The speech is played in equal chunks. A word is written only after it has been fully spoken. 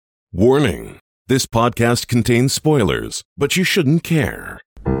Warning: this podcast contains spoilers, but you shouldn't care.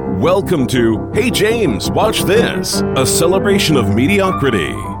 Welcome to Hey James, Watch This, a celebration of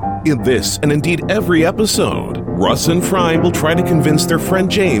mediocrity. In this, and indeed every episode, Russ and Fry will try to convince their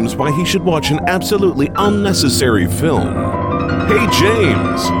friend James why he should watch an absolutely unnecessary film. Hey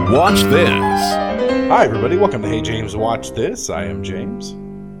James, Watch This. Hi everybody, welcome to Hey James, Watch This. I am James.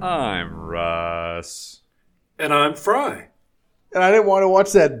 I'm Russ. And I'm Fry. And I didn't want to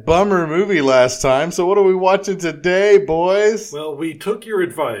watch that bummer movie last time, so what are we watching today, boys? Well, we took your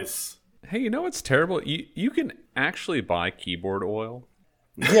advice. Hey, you know what's terrible? You can actually buy keyboard oil.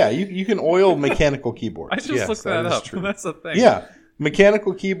 Yeah, you can oil mechanical keyboards. I just looked that up. True. That's the thing. Yeah,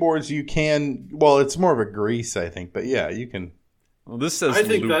 mechanical keyboards you can, well, it's more of a grease, I think, but yeah, you can. Well, this says I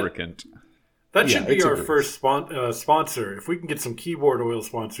think lubricant. That should be it's a our grease. first sponsor. If we can get some keyboard oil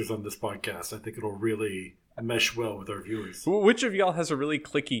sponsors on this podcast, I think it'll really mesh well with our viewers. Which of y'all has a really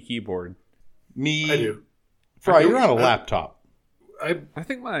clicky keyboard? Me. I do. Fry, you're on a laptop. I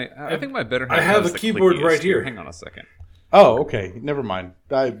think my better half I have has a the keyboard clickiest right here. Hang on a second. Oh, okay, never mind.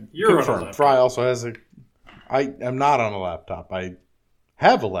 I You're on a confirmed. laptop. Fry also has a. I am not on a laptop. I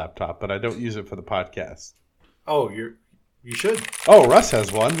have a laptop, but I don't use it for the podcast. Oh, you should. Oh, Russ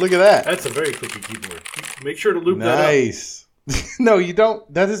has one. Look at that. That's a very clicky keyboard. Make sure to loop that up. Nice. No, you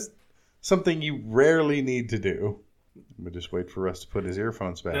don't. That is something you rarely need to do. Let me just wait for Russ to put his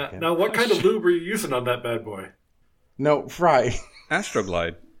earphones back in. Now, what kind of lube are you using on that bad boy? No, Fry.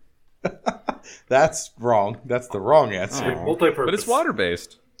 Astroglide. That's wrong. That's the wrong answer. Oh. Multi-purpose. But it's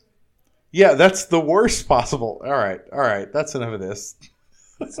water-based. Yeah, that's the worst possible. All right. That's enough of this.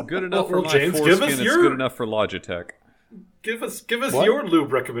 It's good enough Well, for my James, give us foreskin. It's your- good enough for Logitech. Give us What? your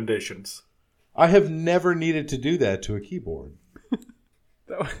lube recommendations. I have never needed to do that to a keyboard.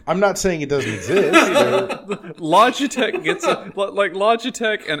 I'm not saying it doesn't exist. Logitech gets like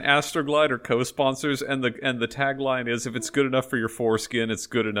Logitech and Astroglide are co-sponsors, and the tagline is, "If it's good enough for your foreskin, it's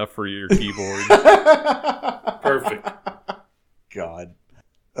good enough for your keyboard." Perfect. God.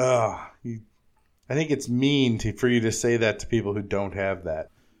 I think it's mean for you to say that to people who don't have that.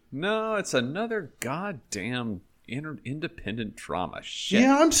 No, it's another goddamn independent drama. Shit.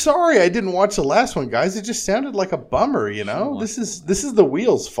 Yeah, I'm sorry I didn't watch the last one, guys. It just sounded like a bummer, you know? This is the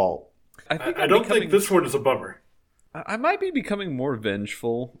wheel's fault. I think I don't think this one is a bummer. I might be becoming more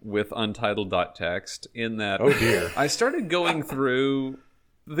vengeful with Untitled.txt in that. Oh, dear. I started going through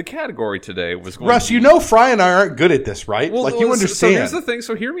the category today. Was going Russ, to you know Fry and I aren't good at this, right? Well, you so understand. here's the thing.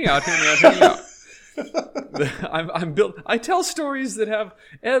 So hear me out. Hear me out. I'm built. I tell stories that have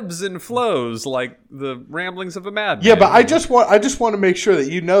ebbs and flows, like the ramblings of a madman. Yeah, but I just want to make sure that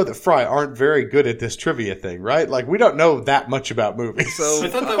you know that Fry aren't very good at this trivia thing, right? Like, we don't know that much about movies. So I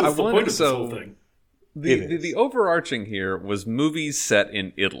thought that was the point of this whole thing. The overarching here was movies set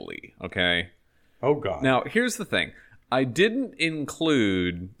in Italy. Okay. Oh, God. Now, here's the thing. I didn't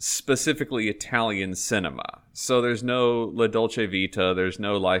include specifically Italian cinema. So there's no La Dolce Vita, there's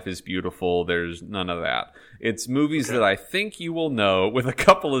no Life is Beautiful, there's none of that. It's movies that I think you will know, with a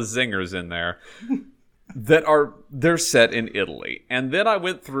couple of zingers in there, they're set in Italy. And then I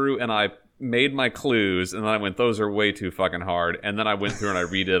went through and I made my clues, and then I went, those are way too fucking hard. And then I went through and I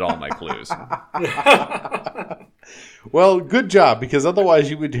redid all my clues. Well, good job, because otherwise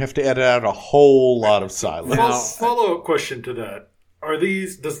you would have to edit out a whole lot of silence. Follow-up question to that.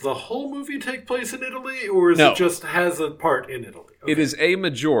 Does the whole movie take place in Italy, or is No. it just has a part in Italy? Okay. It is a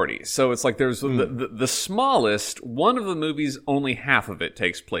majority. So it's like there's the smallest, one of the movies, only half of it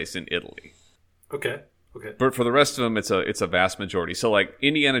takes place in Italy. Okay. But for the rest of them, it's a vast majority. So like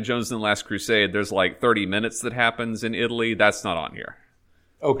Indiana Jones and the Last Crusade, there's like 30 minutes that happens in Italy. That's not on here.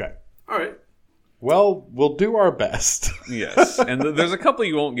 Okay. All right. Well, we'll do our best. Yes. And there's a couple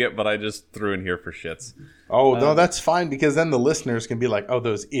you won't get, but I just threw in here for shits. Oh, no, that's fine, because then the listeners can be like, oh,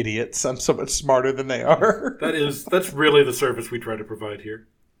 those idiots. I'm so much smarter than they are. That's really the service we try to provide here.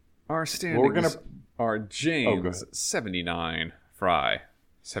 Our standings are go James, ahead. 79. Fry,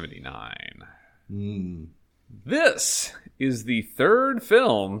 79. This is the third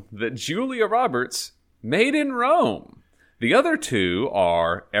film that Julia Roberts made in Rome. The other two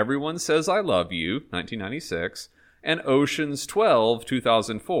are Everyone Says I Love You, 1996, and Ocean's 12,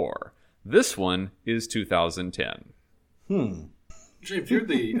 2004. This one is 2010. James, you're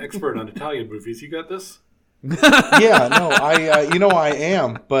the expert on Italian movies. You got this? Yeah, no, I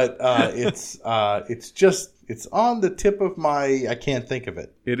am, but it's on the tip of my. I can't think of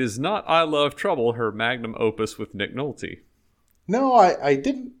it. It is not I Love Trouble, her magnum opus with Nick Nolte. No, I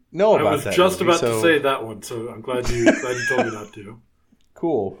didn't know about that. I was just movie, about so- to say that one, so I'm glad you told me not to.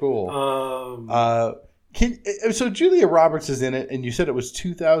 Cool. So Julia Roberts is in it, and you said it was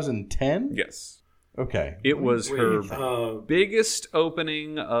 2010? Yes. Okay. It was her biggest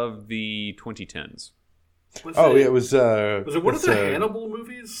opening of the 2010s. It was... was it one of the Hannibal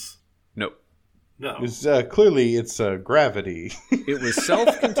movies? Nope. No. It was, clearly, it's Gravity. It was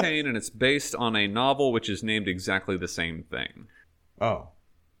self-contained, and it's based on a novel which is named exactly the same thing. Oh.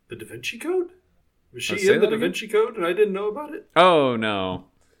 The Da Vinci Code? Was she in the Da Vinci Code and I didn't know about it? Oh, no.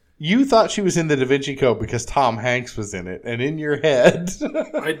 You thought she was in the Da Vinci Code because Tom Hanks was in it, and in your head...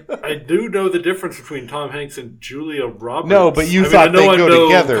 I do know the difference between Tom Hanks and Julia Roberts. No, but you thought they'd go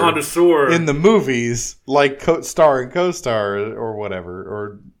together connoisseur. in the movies, like co-star and co-star or whatever.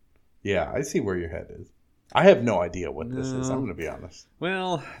 Or yeah, I see where your head is. I have no idea what this is, I'm going to be honest.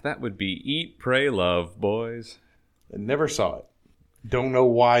 Well, that would be Eat, Pray, Love, boys. I never saw it. Don't know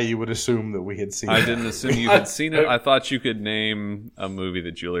why you would assume that we had seen it. I didn't assume you had seen it. I thought you could name a movie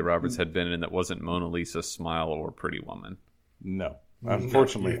that Julia Roberts had been in that wasn't Mona Lisa, Smile, or Pretty Woman. No.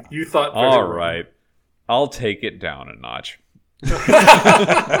 Unfortunately not. You thought... All right. I'll take it down a notch.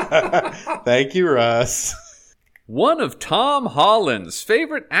 Thank you, Russ. One of Tom Holland's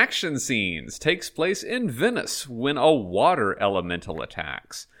favorite action scenes takes place in Venice when a water elemental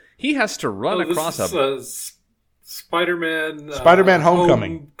attacks. He has to run across Spider-Man... Spider-Man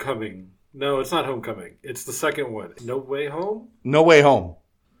Homecoming. No, it's not Homecoming. It's the second one. No Way Home? No Way Home.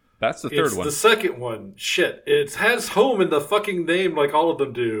 That's the third one. It's the second one. Shit. It has home in the fucking name like all of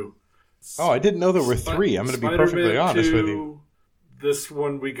them do. Oh, I didn't know there were three. I'm going to be perfectly honest with you. This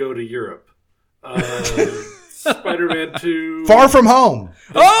one, we go to Europe. Spider-Man 2... Far From Home.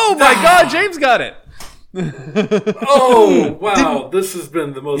 Oh, my God. James got it. Oh, wow. This has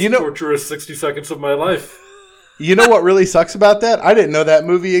been the most torturous 60 seconds of my life. You know what really sucks about that? I didn't know that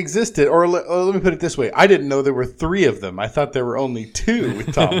movie existed. Or let me put it this way. I didn't know there were three of them. I thought there were only two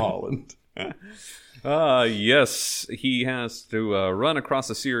with Tom Holland. Yes. He has to run across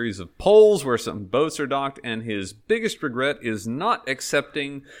a series of poles where some boats are docked, and his biggest regret is not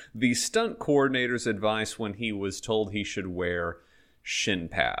accepting the stunt coordinator's advice when he was told he should wear shin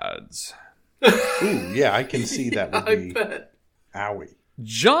pads. Ooh, yeah, I can see that would be... I bet. Owie.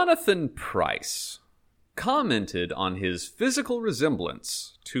 Jonathan Pryce commented on his physical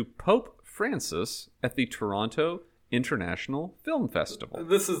resemblance to Pope Francis at the Toronto International Film Festival.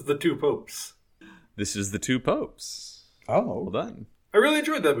 This is the two popes. This is the two popes. Oh. Well done. I really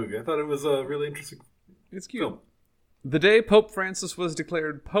enjoyed that movie. I thought it was a really interesting It's cute. film. The day Pope Francis was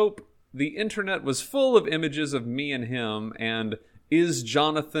declared Pope, the internet was full of images of me and him, and "Is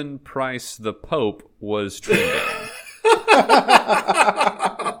Jonathan Pryce the Pope?" was trending.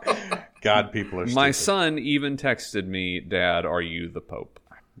 God, people are stupid. My son even texted me, "Dad, are you the Pope?"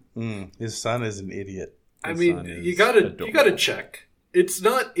 His son is an idiot. I mean, you gotta check. It's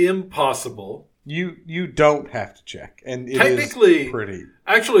not impossible. You don't have to check, and it Technically, is pretty.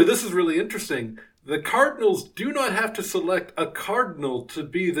 Actually, this is really interesting. The Cardinals do not have to select a cardinal to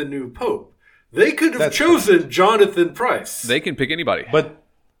be the new pope. They could have chosen Jonathan Pryce. They can pick anybody.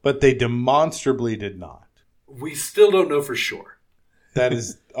 But they demonstrably did not. We still don't know for sure. That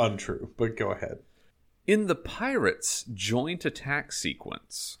is untrue, but go ahead. In the Pirates joint attack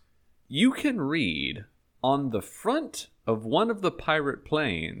sequence, you can read on the front of one of the pirate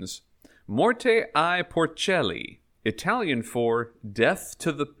planes, "Morte ai porcelli," Italian for "death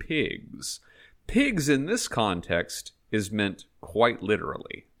to the pigs." Pigs in this context is meant quite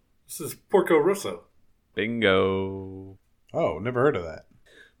literally. This is Porco Rosso. Bingo. Oh, never heard of that.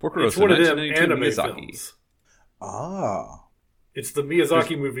 Porco It's Rosso, one of them 1992 anime Miyazaki. films. Ah. It's the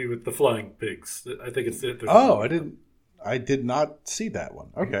Miyazaki movie with the flying pigs. I think it's it. Oh, I did not see that one.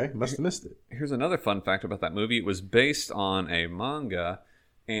 Okay, must have missed it. Here's another fun fact about that movie. It was based on a manga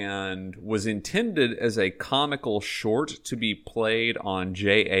and was intended as a comical short to be played on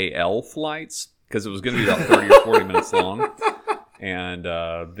JAL flights because it was going to be about 30 or 40 minutes long. And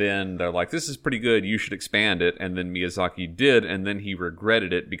then they're like, "This is pretty good. You should expand it." And then Miyazaki did, and then he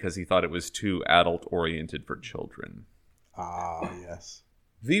regretted it because he thought it was too adult-oriented for children. Ah, yes.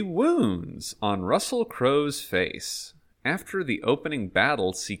 The wounds on Russell Crowe's face after the opening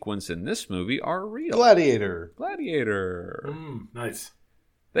battle sequence in this movie are real. Gladiator. Nice.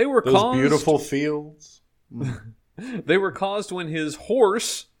 They were Those beautiful fields. They were caused when his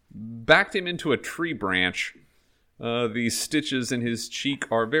horse backed him into a tree branch. The stitches in his cheek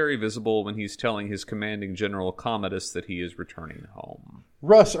are very visible when he's telling his commanding General Commodus that he is returning home.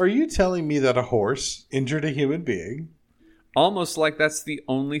 Russ, are you telling me that a horse injured a human being? Almost like that's the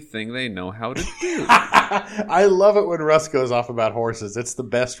only thing they know how to do. I love it when Russ goes off about horses. It's the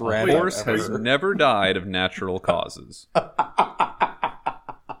best rant A horse ever. has never died of natural causes.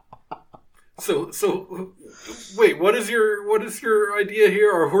 So, wait. What is your idea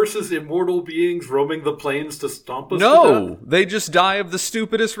here? Are horses immortal beings roaming the plains to stomp us? No, they just die of the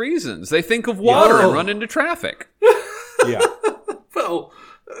stupidest reasons. They think of water and run into traffic. Yeah. Well,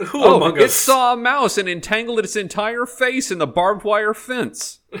 who among us? It saw a mouse and entangled its entire face in the barbed wire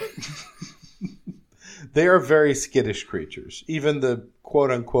fence. They are very skittish creatures, even the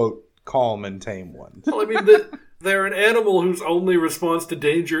quote-unquote calm and tame ones. Well, I mean, they're an animal whose only response to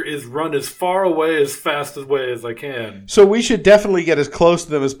danger is run as far away, as fast away as I can. So we should definitely get as close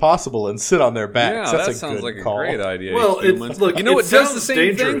to them as possible and sit on their backs. Yeah, That's that a sounds good like call. a great idea. Well, look, you know what does the same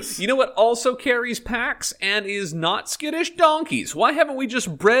dangerous. thing? You know what also carries packs and is not skittish? Donkeys. Why haven't we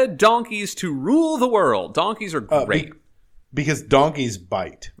just bred donkeys to rule the world? Donkeys are great. Because donkeys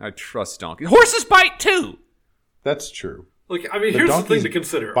bite. I trust donkeys. Horses bite too. That's true. Look, I mean, The here's the thing donkeys to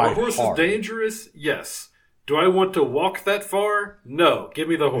consider. bite Are horses hard. dangerous? Yes. Do I want to walk that far? No. Give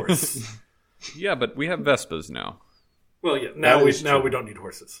me the horse. Yeah, but we have Vespas now. Well, yeah. Now That we is true. don't need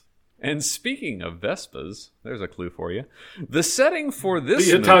horses. And speaking of Vespas, there's a clue for you. The setting for this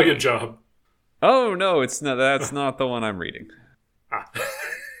The movie- Italian Job. Oh no, it's not. That's not the one I'm reading.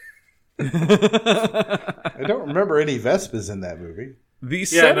 I don't remember any Vespas in that movie. The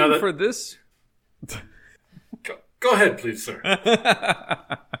setting that- for this. Go ahead, please, sir.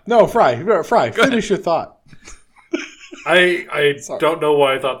 No, Fry, finish your thought. I don't know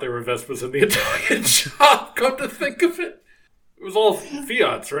why I thought there were Vespas in the Italian Job. Come to think of it. It was all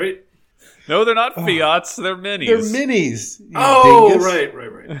Fiats, right? No, they're not Fiats. They're Minis. They're minis. you Oh, dingus.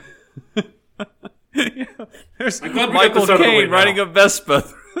 right. There's glad we got Michael this out of the way Caine now. riding a Vespa.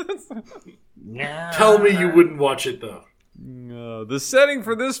 Tell me you wouldn't watch it, though. The setting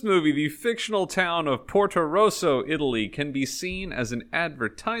for this movie, the fictional town of Porto Rosso, Italy, can be seen as an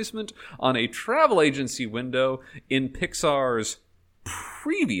advertisement on a travel agency window in Pixar's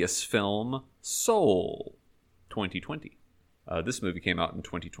previous film, Soul, 2020. This movie came out in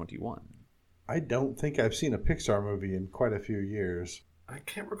 2021. I don't think I've seen a Pixar movie in quite a few years. I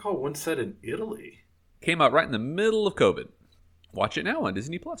can't recall one set in Italy. Came out right in the middle of COVID. Watch it now on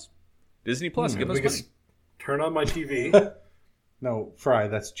Disney+. Disney+, give us money. Turn on my TV. No, Fry,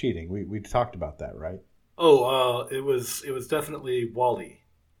 that's cheating. We talked about that, right? Oh, it was definitely WALL-E.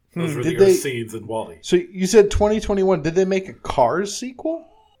 Those were Did the they- scenes in WALL-E. So you said 2021. Did they make a Cars sequel?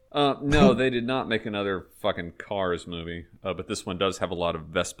 No, they did not make another fucking Cars movie. But this one does have a lot of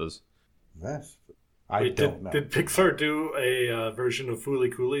Vespas. Vespa. I Wait, don't know. Did Pixar do a version of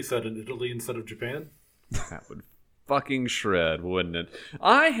Fooly Cooly set in Italy instead of Japan? That would fucking shred, wouldn't it?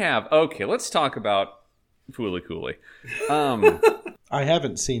 Okay, let's talk about Fooly Cooly. I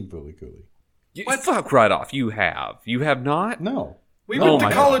haven't seen Fooly Cooly. Fuck right off. You have. You have not? No. We Oh went my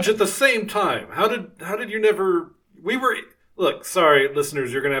to college at the same time. How did you never... We were... Look, sorry,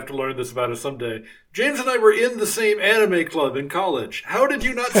 listeners, you're going to have to learn this about us someday. James and I were in the same anime club in college. How did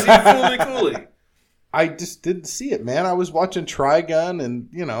you not see Fooly Cooly? I just didn't see it, man. I was watching Trigun and,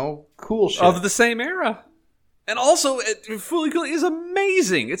 cool shit. Of the same era. And also, Fooly Cooly is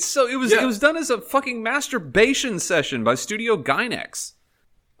amazing. It was done as a fucking masturbation session by Studio Gynex.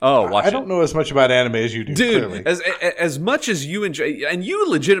 Oh, watch it. I don't know as much about anime as you do, Dude, clearly. as much as you enjoy, and you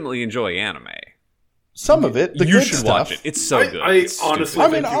legitimately enjoy anime, Some of it, the you good should stuff. watch it. It's so good. I It's honestly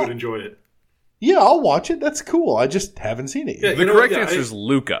stupid. think you would enjoy it. Yeah, I'll watch it. That's cool. I just haven't seen it yet. Yeah. The correct answer is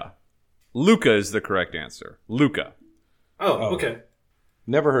Luca. Luca is the correct answer. Luca. Oh, okay.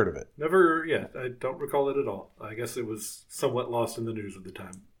 Never heard of it. Never, I don't recall it at all. I guess it was somewhat lost in the news at the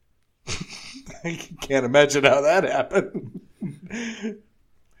time. I can't imagine how that happened.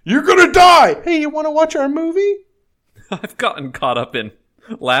 You're gonna die! Hey, you want to watch our movie? I've gotten caught up in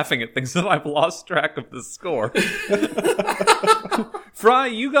laughing at things that I've lost track of the score. Fry,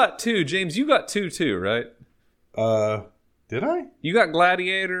 you got 2. James, you got 2 too, right? Did I? You got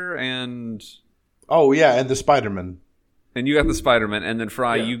Gladiator and Oh, yeah, and the Spider-Man. you got the Spider-Man, and then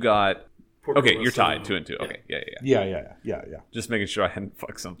Fry, Yeah. you got... Porto Okay, you're Rosso. tied 2 and 2. Yeah. Okay, yeah. Yeah. Just making sure I hadn't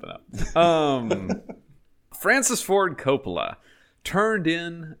fucked something up. Francis Ford Coppola turned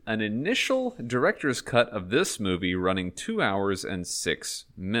in an initial director's cut of this movie running 2 hours and 6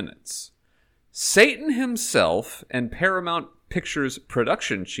 minutes. Satan himself and Paramount Pictures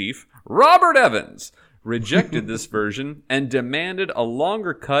production chief Robert Evans rejected this version and demanded a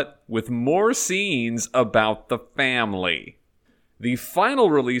longer cut with more scenes about the family. The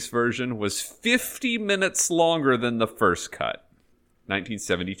final release version was 50 minutes longer than the first cut.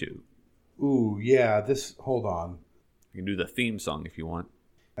 1972. Ooh, yeah, hold on. You can do the theme song if you want.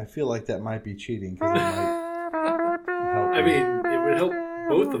 I feel like that might be cheating because it might help. I mean, it would help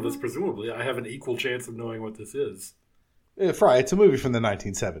both of us, presumably. I have an equal chance of knowing what this is. Fry, it's a movie from the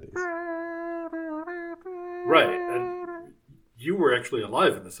 1970s. Right. And you were actually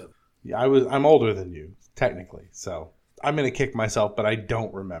alive in the 70s. Yeah, I'm older than you, technically. So I'm going to kick myself, but I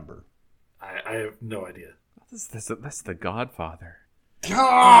don't remember. I have no idea. That's The Godfather.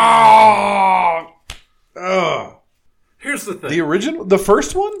 Here's the thing. The original? The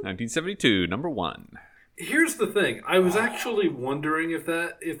first one? 1972, number 1. Here's the thing. I was actually wondering if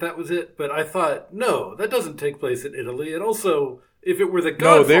that was it, but I thought, no, that doesn't take place in Italy. And also, if it were The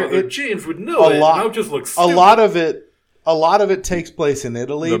Godfather, James would know it, and I would just look stupid. A lot of it takes place in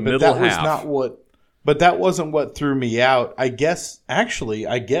Italy, but that was not what. But that wasn't what threw me out. I guess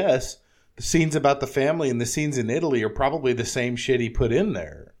the scenes about the family and the scenes in Italy are probably the same shit he put in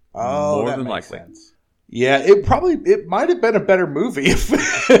there. Oh, more than likely. Sense. Yeah, it might have been a better movie if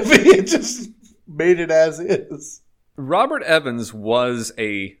he had just made it as is. Robert Evans was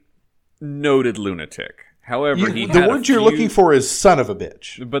a noted lunatic. However, the word you're looking for is son of a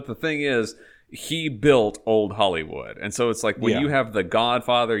bitch. But the thing is, he built old Hollywood. And so it's like when you have The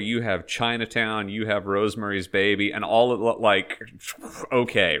Godfather, you have Chinatown, you have Rosemary's Baby, and all of like,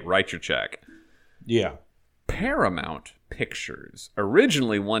 okay, write your check. Yeah. Paramount Pictures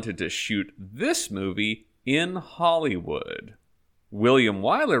originally wanted to shoot this movie in Hollywood. William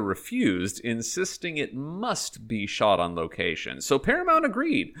Wyler refused, insisting it must be shot on location. So Paramount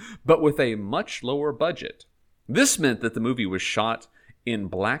agreed, but with a much lower budget. This meant that the movie was shot in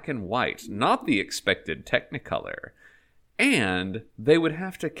black and white, not the expected Technicolor. And they would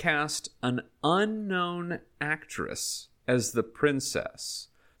have to cast an unknown actress as the princess.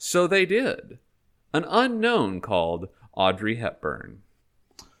 So they did. An unknown called Audrey Hepburn.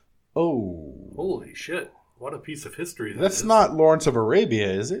 Oh. Holy shit. What a piece of history that That's is. not Lawrence of Arabia,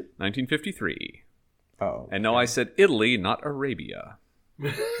 is it? 1953. Oh. Okay. And no, I said Italy, not Arabia.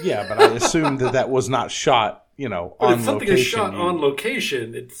 Yeah, but I assumed that was not shot, on location. But if something is shot on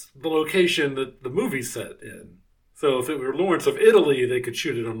location, it's the location that the movie's set in. So if it were Lawrence of Italy, they could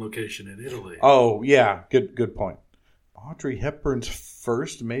shoot it on location in Italy. Oh, yeah. Good point. Audrey Hepburn's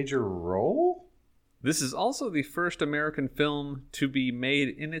first major role? This is also the first American film to be made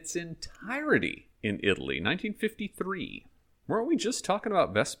in its entirety in Italy, 1953. Weren't we just talking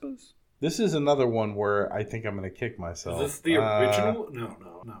about Vespas? This is another one where I think I'm going to kick myself. Is this the original? No.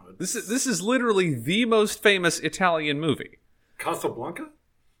 This is literally the most famous Italian movie. Casablanca?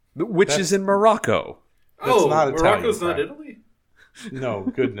 Which is in Morocco. That's not Italian, Morocco's not Italy?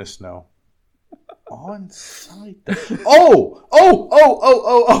 No, goodness, no. On site. Wait.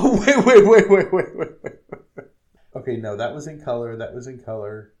 Okay, no, that was in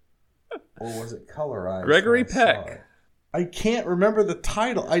color. Or was it colorized? Gregory Peck. I can't remember the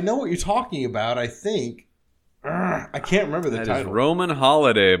title. I know what you're talking about, I think. I can't remember the title. That is Roman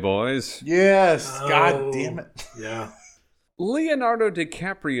Holiday, boys. Yes. God damn it. Yeah. Leonardo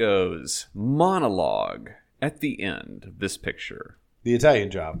DiCaprio's monologue at the end of this picture. The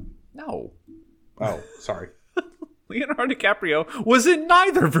Italian Job. No. Oh, sorry. Leonardo DiCaprio was in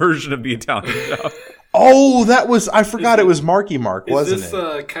neither version of The Italian Job. Oh, I forgot it was Marky Mark, wasn't it? Is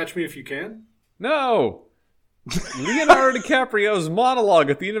this Catch Me If You Can? No. Leonardo DiCaprio's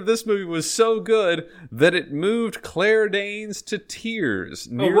monologue at the end of this movie was so good that it moved Claire Danes to tears.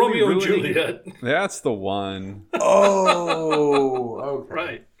 Romeo and Juliet. That's the one. Oh, okay.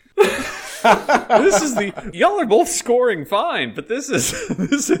 Right. This is y'all are both scoring fine, but this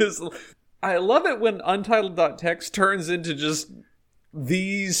is I love it when Untitled.txt turns into just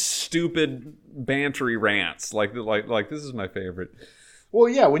these stupid bantery rants. Like this is my favorite. Well,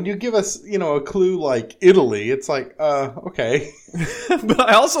 yeah, when you give us, a clue like Italy, it's like, okay. But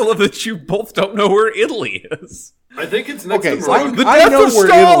I also love that you both don't know where Italy is. I think it's next to so Morocco. The death of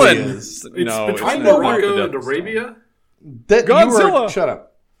Stalin! It's No, between know where Morocco it and Arabia. Godzilla! Shut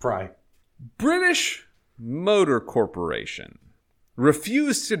up, Fry. British Motor Corporation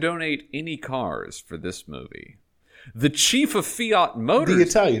refused to donate any cars for this movie. The chief of Fiat Motors... The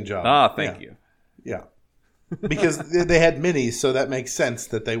Italian Job. Thank you. Yeah. Because they had minis, so that makes sense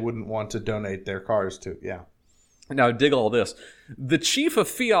that they wouldn't want to donate their cars to. Yeah. Now, dig all this. The chief of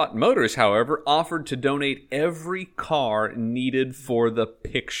Fiat Motors, however, offered to donate every car needed for the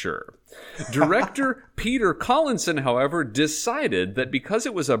picture. Director Peter Collinson, however, decided that because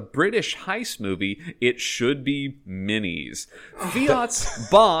it was a British heist movie, it should be minis. Fiat's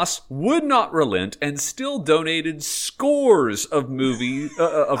boss would not relent and still donated scores of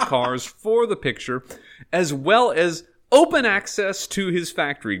cars for the picture, as well as open access to his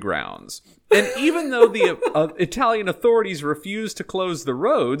factory grounds. And even though the Italian authorities refused to close the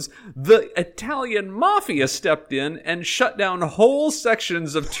roads, the Italian mafia stepped in and shut down whole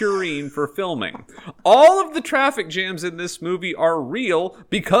sections of Turin for filming. All of the traffic jams in this movie are real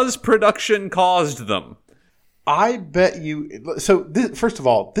because production caused them. I bet you. So, first of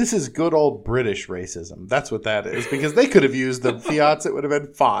all, this is good old British racism. That's what that is. Because they could have used the Fiats. It would have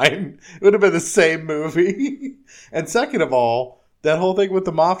been fine. It would have been the same movie. And second of all, that whole thing with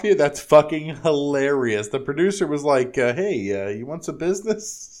the mafia, that's fucking hilarious. The producer was like, hey, you want some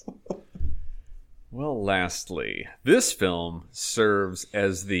business? Well, lastly, this film serves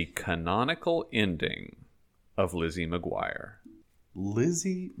as the canonical ending of Lizzie McGuire.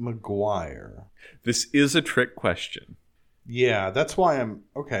 Lizzie McGuire. This is a trick question. Yeah, that's why I'm...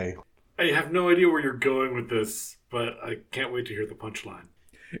 Okay. I have no idea where you're going with this, but I can't wait to hear the punchline.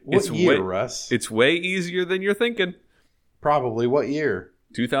 What year, Russ? It's way easier than you're thinking. Probably. What year?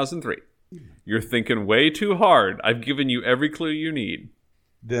 2003. You're thinking way too hard. I've given you every clue you need.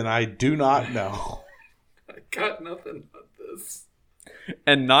 Then I do not know. I got nothing on this.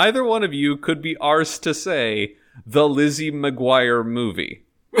 And neither one of you could be arsed to say the Lizzie McGuire movie.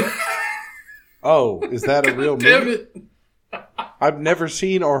 Oh, is that a real damn movie? It. I've never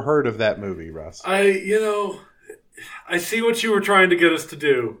seen or heard of that movie, Russ. I see what you were trying to get us to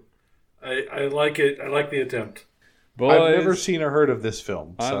do. I like it. I like the attempt. Boys, I've never seen or heard of this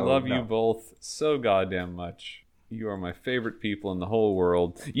film. I love you both so goddamn much. You are my favorite people in the whole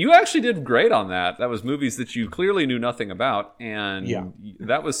world. You actually did great on that. That was movies that you clearly knew nothing about, and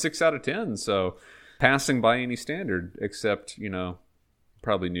that was 6 out of 10. So passing by any standard, except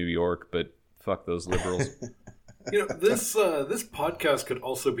probably New York. But fuck those liberals. This podcast could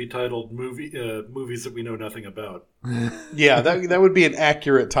also be titled "Movies That We Know Nothing About." Yeah, that would be an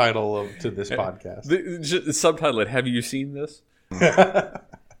accurate title to this podcast. Subtitle it, have you seen this?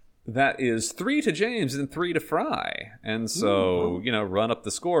 That is 3 to James and 3 to Fry. And so, run up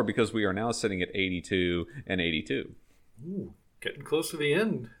the score because we are now sitting at 82 and 82. Ooh, getting close to the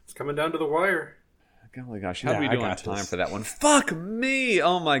end. It's coming down to the wire. Golly gosh, how do we do on time for that one? Fuck me!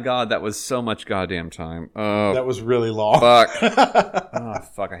 Oh my god, that was so much goddamn time. That was really long. Fuck. Oh,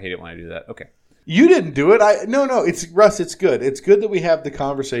 fuck, I hate it when I do that. Okay. You didn't do it. No, it's Russ, it's good. It's good that we have the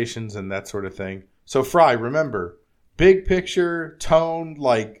conversations and that sort of thing. So, Fry, remember, big picture, tone,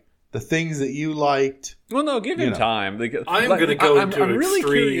 like the things that you liked. Well, no, give him time. I'm going to go into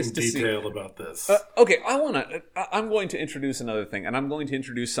extreme detail about this. Okay, I'm going to introduce another thing, and I'm going to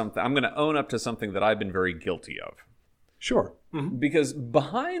introduce something. I'm going to own up to something that I've been very guilty of. Sure. Mm-hmm. Because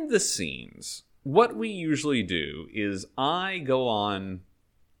behind the scenes, what we usually do is I go on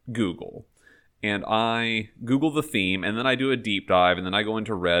Google, and I Google the theme, and then I do a deep dive, and then I go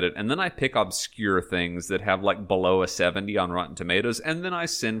into Reddit, and then I pick obscure things that have like below a 70 on Rotten Tomatoes, and then I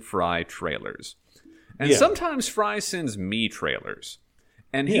send Fry trailers. And sometimes Fry sends me trailers.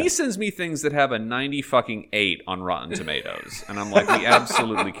 And he sends me things that have a 90-fucking-8 on Rotten Tomatoes. And I'm like, we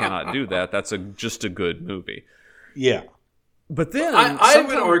absolutely cannot do that. That's just a good movie. Yeah. But then I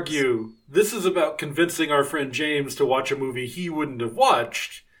would argue this is about convincing our friend James to watch a movie he wouldn't have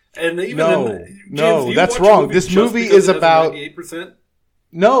watched. And even no, that's wrong. This movie is about 98%.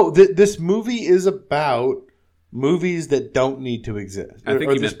 No, this movie is about movies that don't need to exist. I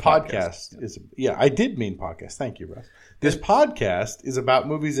think this podcast is. Yeah, I did mean podcast. Thank you, Russ. This podcast is about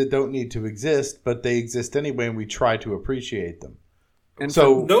movies that don't need to exist, but they exist anyway, and we try to appreciate them. And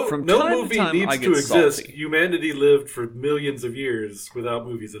so, no movie needs to exist. Salty. Humanity lived for millions of years without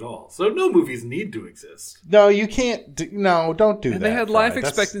movies at all. So no movies need to exist. No, you can't. No, don't do that. And they had life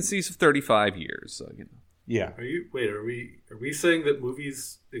expectancies of 35 years. So, Yeah. Are we saying that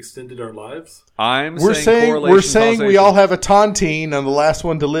movies extended our lives? We're saying we all have a tontine, and the last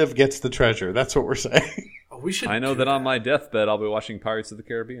one to live gets the treasure. That's what we're saying. Oh, we should. I know that on my deathbed, I'll be watching Pirates of the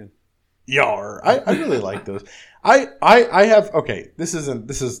Caribbean. Yar. I really like those. I have, okay, this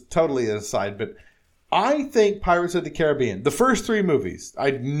is totally an aside, but I think Pirates of the Caribbean, the first 3 movies,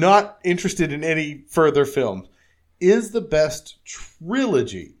 I'm not interested in any further films, is the best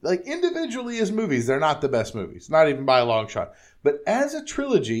trilogy. Like, individually as movies, they're not the best movies, not even by a long shot. But as a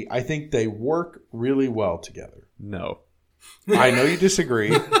trilogy, I think they work really well together. No. I know you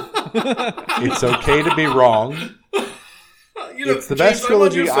disagree. It's okay to be wrong. It's the best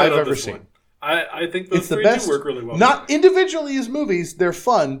trilogy I've ever seen. I think those three do work really well. Not individually as movies, they're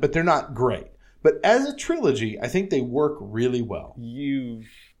fun, but they're not great. But as a trilogy, I think they work really well.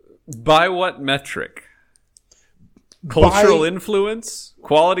 By what metric? Cultural influence?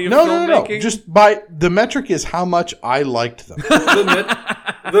 Quality of filmmaking? No. Just by the metric is how much I liked them.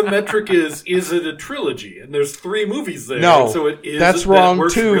 The metric is it a trilogy? And there's 3 movies there. No, so it is. That's wrong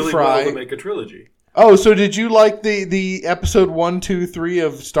works too, really Fry. well to make a trilogy. Oh, so did you like the episode 1, 2, 3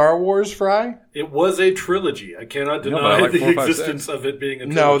 of Star Wars, Fry? It was a trilogy. I cannot deny the existence of it being a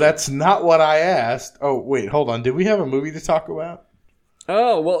trilogy. No, that's not what I asked. Oh, wait, hold on. Did we have a movie to talk about?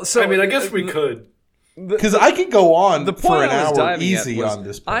 Oh, well, so... I mean, I guess we could. Because I could go on for an hour easy on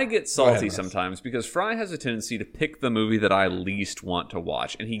this point. I get salty sometimes because Fry has a tendency to pick the movie that I least want to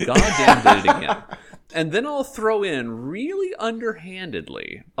watch, and he goddamn did it again. And then I'll throw in really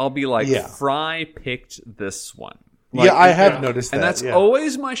underhandedly, I'll be like, Fry picked this one. Like, I have noticed that. And that's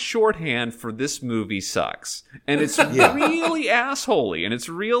always my shorthand for this movie sucks. And it's really assholey, and it's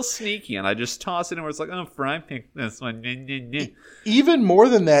real sneaky, and I just toss it in where it's like, oh, Fry picked this one. Even more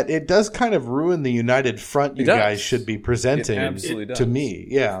than that, it does kind of ruin the united front you guys should be presenting to me.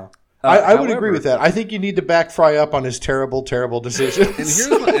 Yeah. I would agree with that. I think you need to back Fry up on his terrible, terrible decisions.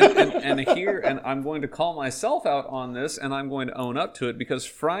 And I'm going to call myself out on this, and I'm going to own up to it because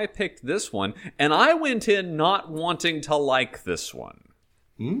Fry picked this one, and I went in not wanting to like this one.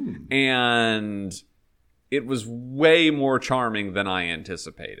 And it was way more charming than I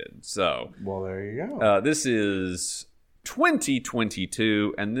anticipated. So, well, there you go. This is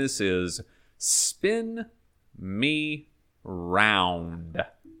 2022, and this is Spin Me Round.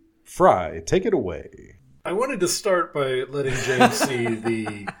 Fry, take it away. I wanted to start by letting James see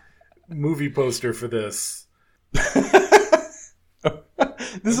the movie poster for this.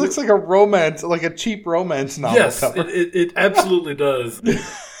 This looks like a romance, like a cheap romance novel. Yes, cover. It absolutely does.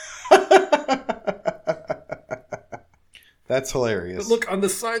 That's hilarious. But look, on the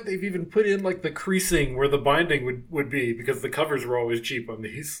side, they've even put in like the creasing where the binding would be because the covers were always cheap on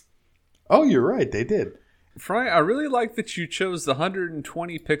these. Oh, you're right. They did. Fry, I really like that you chose the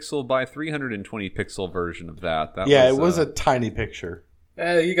 120 pixel by 320 pixel version of that. It was a tiny picture.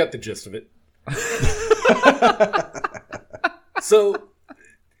 You got the gist of it. So,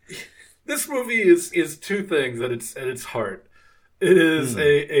 this movie is two things at its heart. It is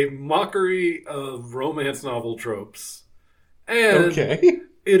a mockery of romance novel tropes, and it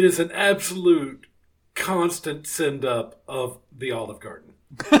is an absolute constant send up of the Olive Garden.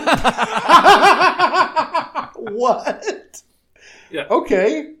 What? Yeah.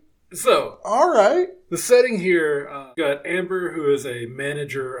 Okay. So, all right. The setting here, got Amber, who is a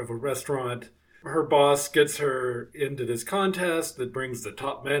manager of a restaurant. Her boss gets her into this contest that brings the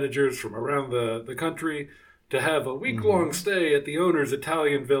top managers from around the country to have a week-long stay at the owner's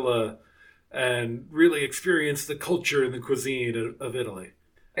Italian villa and really experience the culture and the cuisine of Italy.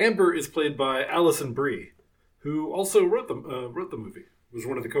 Amber is played by Alison Brie, who also wrote the movie. Was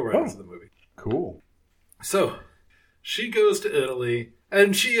one of the co-writers of the movie. Cool. So, she goes to Italy,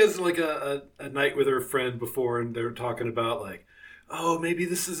 and she has like a night with her friend before, and they're talking about like, oh, maybe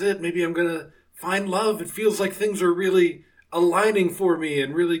this is it. Maybe I'm going to find love. It feels like things are really aligning for me,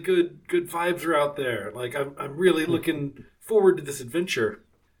 and really good vibes are out there. Like, I'm really looking forward to this adventure.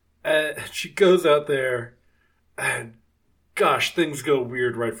 She goes out there, and gosh, things go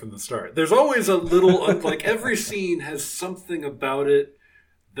weird right from the start. There's always a little, like every scene has something about it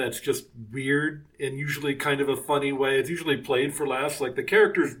that's just weird in usually kind of a funny way. It's usually played for laughs. Like the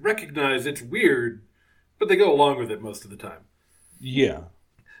characters recognize it's weird, but they go along with it most of the time. Yeah.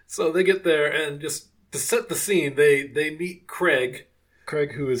 So they get there, and just to set the scene, they meet Craig,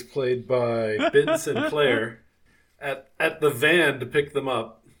 who is played by Ben Sinclair, at the van to pick them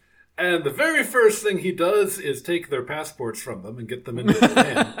up. And the very first thing he does is take their passports from them and get them into the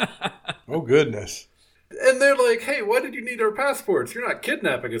van. Oh, goodness. And they're like, hey, why did you need our passports? You're not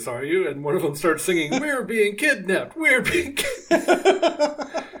kidnapping us, are you? And one of them starts singing, we're being kidnapped, we're being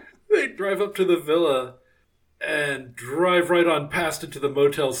kidnapped. They drive up to the villa and drive right on past it to the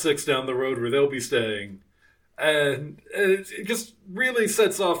Motel 6 down the road where they'll be staying. And it just really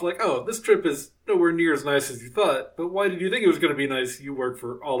sets off like, oh, this trip is nowhere near as nice as you thought, but why did you think it was going to be nice? You work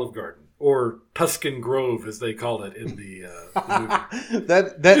for Olive Garden, or Tuscan Grove, as they call it in the movie.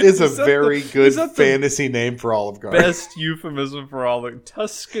 That is a very good fantasy name for Olive Garden. Best euphemism for Olive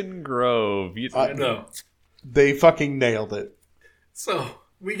Tuscan Grove. I know. They fucking nailed it. So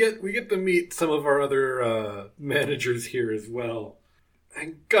we get to meet some of our other managers here as well.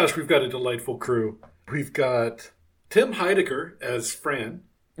 And gosh, we've got a delightful crew. We've got Tim Heidecker as Fran.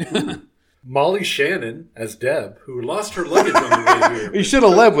 Molly Shannon as Deb, who lost her luggage on the way here. You should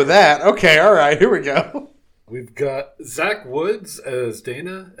have led with that. Okay, all right, here we go. We've got Zach Woods as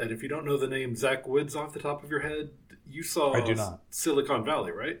Dana, and if you don't know the name Zach Woods off the top of your head, you saw I do not. Silicon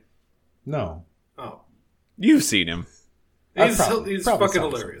Valley, right? No. Oh. You've seen him. He's fucking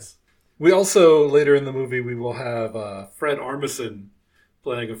hilarious. We also, later in the movie, we will have Fred Armisen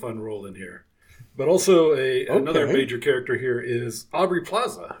playing a fun role in here. But also another major character here is Aubrey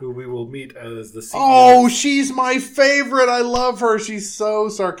Plaza, who we will meet as the CEO. Oh, she's my favorite. I love her. She's so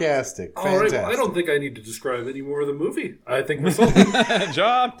sarcastic. Fantastic. All right, I don't think I need to describe any more of the movie. I think we're sold.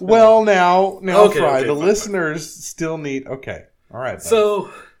 Well, now, okay, Fry, okay, the fine, listeners still need... Okay, all right.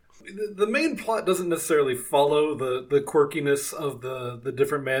 So The main plot doesn't necessarily follow the quirkiness of the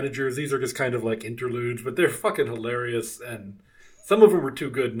different managers. These are just kind of like interludes, but they're fucking hilarious, and some of them are too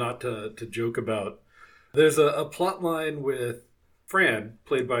good not to joke about. There's a plot line with Fran,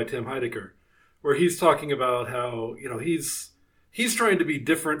 played by Tim Heidecker, where he's talking about how, he's trying to be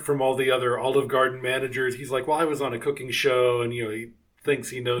different from all the other Olive Garden managers. He's like, well, I was on a cooking show, and, he thinks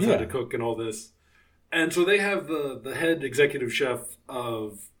he knows how to cook and all this. And so they have the head executive chef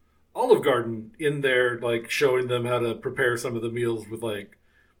of Olive Garden in there, like, showing them how to prepare some of the meals with, like,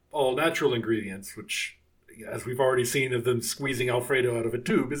 all natural ingredients, which, as we've already seen of them squeezing Alfredo out of a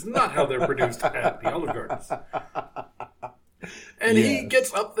tube, is not how they're produced at the Olive Gardens. And he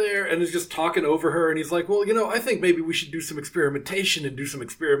gets up there and is just talking over her, and he's like, well, I think maybe we should do some experimentation and do some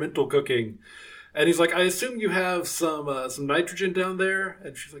experimental cooking. And he's like, I assume you have some nitrogen down there?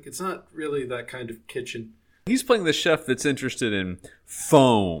 And she's like, it's not really that kind of kitchen. He's playing the chef that's interested in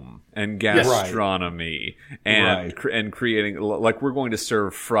foam and gastronomy and creating, like, we're going to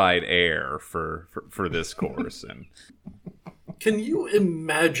serve fried air for this course. And can you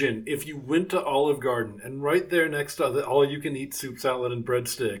imagine if you went to Olive Garden and right there next to the all-you-can-eat soup, salad, and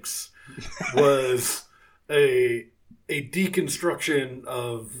breadsticks was a deconstruction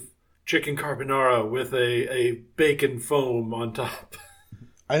of chicken carbonara with a bacon foam on top?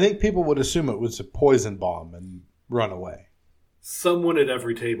 I think people would assume it was a poison bomb and run away. Someone at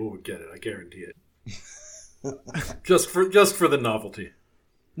every table would get it, I guarantee it. just for the novelty.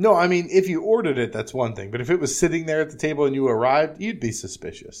 No, I mean, if you ordered it, that's one thing. But if it was sitting there at the table and you arrived, you'd be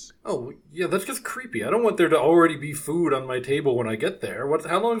suspicious. Oh, yeah, that's just creepy. I don't want there to already be food on my table when I get there.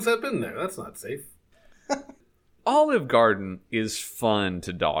 How long has that been there? That's not safe. Olive Garden is fun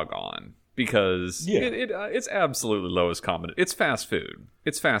to dog on because it's absolutely lowest common. It's fast food.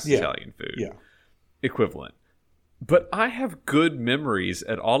 It's fast Italian food equivalent. But I have good memories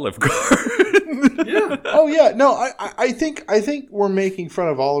at Olive Garden. Yeah. Oh yeah. No, I think we're making fun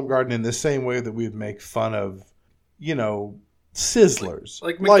of Olive Garden in the same way that we'd make fun of, Sizzlers.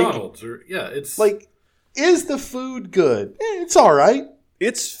 Like McDonald's it's like, is the food good? It's all right.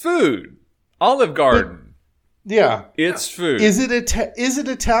 It's food. Olive Garden. It's food. Is it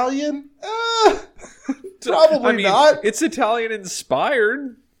Italian? Probably not. It's Italian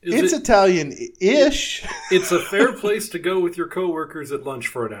inspired. It's Italian-ish. It's a fair place to go with your coworkers at lunch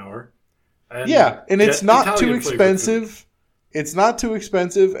for an hour. And it's not Italian too expensive. It's not too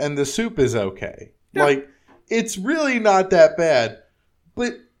expensive, and the soup is okay. Yeah. Like, it's really not that bad.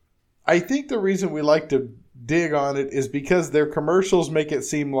 But I think the reason we like to dig on it is because their commercials make it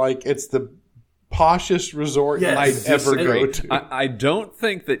seem like it's the poshest resort I'd ever go to. I don't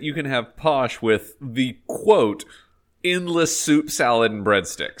think that you can have posh with the, quote, endless soup, salad, and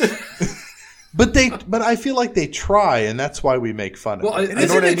breadsticks. But I feel like they try, and that's why we make fun of it. You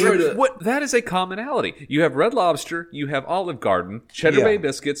know what I mean? That is a commonality. You have Red Lobster, you have Olive Garden, Cheddar Bay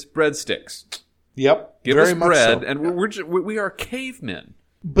biscuits, breadsticks. Yep, give us bread, and we are cavemen.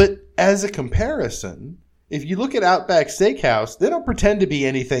 But as a comparison, if you look at Outback Steakhouse, they don't pretend to be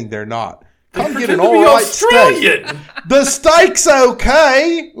anything they're not. Come get an all-right steak. The steak's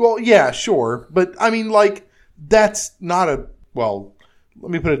okay. Well, yeah, sure, but I mean, like, that's not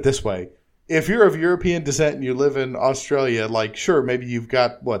let me put it this way. If you're of European descent and you live in Australia, like, sure, maybe you've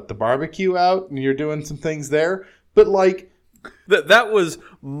got, the barbecue out and you're doing some things there. But, like... That was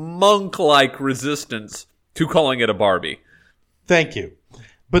monk-like resistance to calling it a Barbie. Thank you.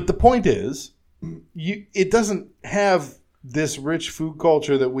 But the point is, it doesn't have this rich food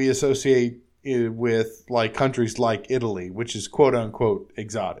culture that we associate with, like, countries like Italy, which is quote-unquote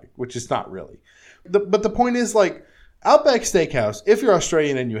exotic, which is not really. But the point is, like, Outback Steakhouse, if you're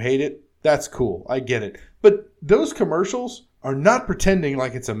Australian and you hate it, that's cool. I get it. But those commercials are not pretending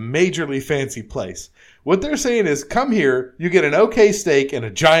like it's a majorly fancy place. What they're saying is, come here, you get an okay steak and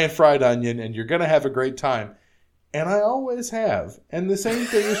a giant fried onion, and you're going to have a great time. And I always have. And the same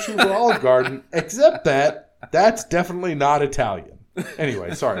thing is true for Olive Garden, except that's definitely not Italian.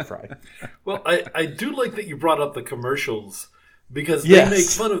 Anyway, sorry, Fry. Well, I do like that you brought up the commercials, because they make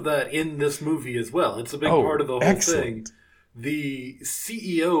fun of that in this movie as well. It's a big part of the whole thing. The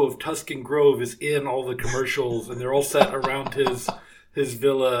CEO of Tuscan Grove is in all the commercials, and they're all set around his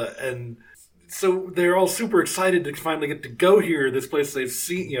villa, and so they're all super excited to finally get to go here. This place they've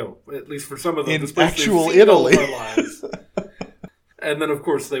seen, at least for some of them, in this place actual they've seen Italy. all their lives. And then, of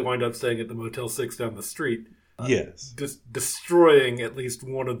course, they wind up staying at the Motel 6 down the street. Yes, destroying at least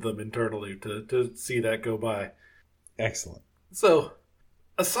one of them internally to see that go by. Excellent. So,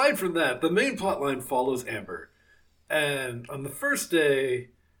 aside from that, the main plotline follows Amber. And on the first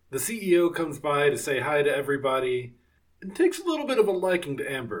day, the CEO comes by to say hi to everybody and takes a little bit of a liking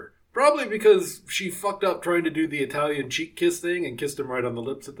to Amber. Probably because she fucked up trying to do the Italian cheek kiss thing and kissed him right on the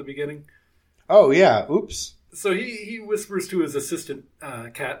lips at the beginning. Oh, yeah. Oops. So he whispers to his assistant,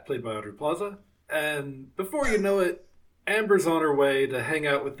 Kat, played by Aubrey Plaza. And before you know it, Amber's on her way to hang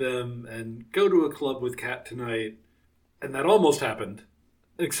out with them and go to a club with Kat tonight. And that almost happened.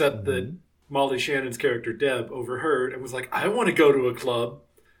 Except that Molly Shannon's character, Deb, overheard and was like, I want to go to a club.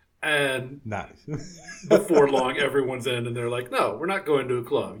 And nice. Before long, everyone's in, and they're like, no, we're not going to a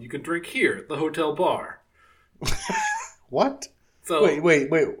club. You can drink here at the hotel bar. What? So, wait.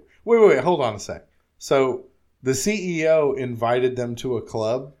 Hold on a sec. So the CEO invited them to a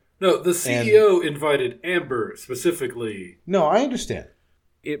club? No, the CEO invited Amber specifically. No, I understand.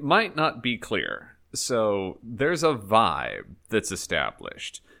 It might not be clear. So there's a vibe that's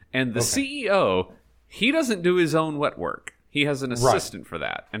established. And the CEO, he doesn't do his own wet work. He has an assistant for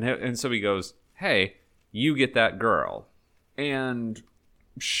that. And so he goes, hey, you get that girl. And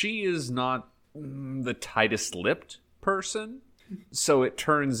she is not the tightest-lipped person. So it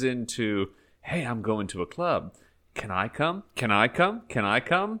turns into, hey, I'm going to a club. Can I come? Can I come? Can I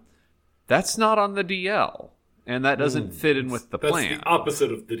come? That's not on the DL. And that doesn't fit in with the plan. That's the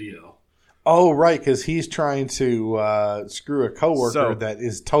opposite of the DL. Oh, right, because he's trying to screw a coworker that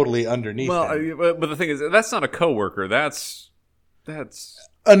is totally underneath him. But the thing is, that's not a coworker. That's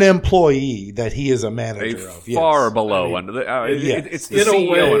an employee that he is a manager of. Far below under it's the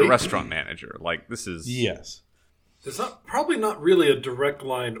CEO and a restaurant manager. Like this is There's probably not really a direct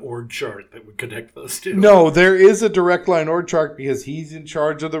line org chart that would connect those two. No, there is a direct line org chart because he's in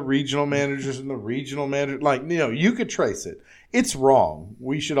charge of the regional managers and the regional manager. Like, you could trace it. It's wrong.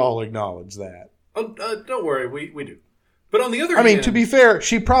 We should all acknowledge that. Don't worry, we do. But on the other hand... I mean, to be fair,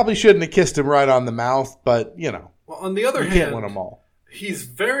 she probably shouldn't have kissed him right on the mouth, but, Well, on the other hand, you can't win them all. He's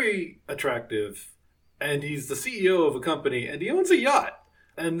very attractive, and he's the CEO of a company, and he owns a yacht.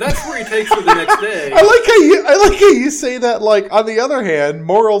 And that's where he takes her the next day. I like how you say that, like, on the other hand,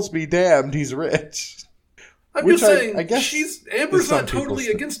 morals be damned, he's rich. I'm just saying, I guess Amber's not totally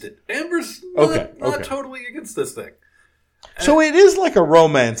against it. Amber's not totally against this thing. So it is like a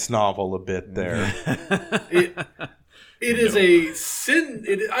romance novel a bit there. It is a sin.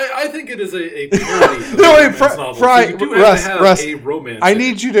 I think it is a parody. Russ, a romance. I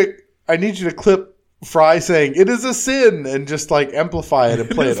need you to clip Fry saying it is a sin and just like amplify it and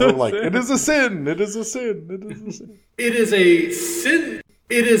play it over like it is a sin. It is a sin. It is a sin. It is a sin.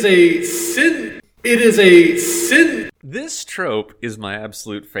 It is a sin. It is a sin. This trope is my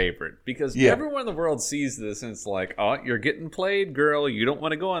absolute favorite because everyone in the world sees this and it's like, oh, you're getting played, girl. You don't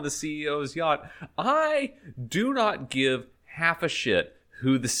want to go on the CEO's yacht. I do not give half a shit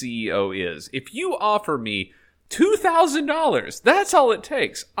who the CEO is. If you offer me $2,000, that's all it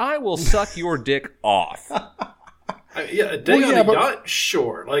takes. I will suck your dick off. A day on a yacht?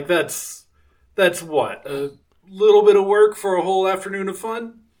 Sure. Like, that's what? A little bit of work for a whole afternoon of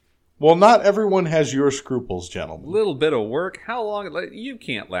fun? Well, not everyone has your scruples, gentlemen. Little bit of work? How long? You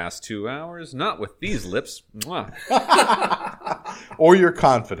can't last 2 hours. Not with these lips. Mwah. Or your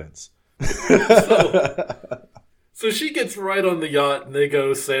confidence. So she gets right on the yacht, and they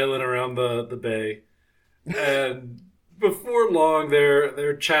go sailing around the bay. And before long,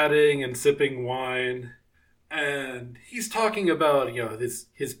 they're chatting and sipping wine. And he's talking about,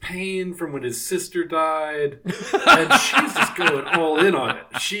 his pain from when his sister died. And she's just going all in on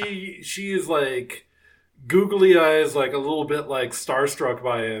it. She is like googly eyes, like a little bit like starstruck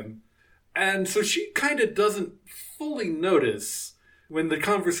by him. And so she kind of doesn't fully notice when the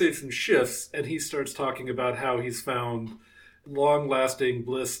conversation shifts and he starts talking about how he's found long-lasting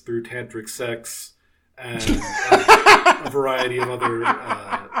bliss through tantric sex and a variety of other...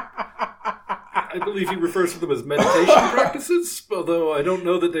 I believe he refers to them as meditation practices, although I don't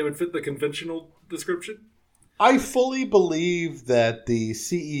know that they would fit the conventional description. I fully believe that the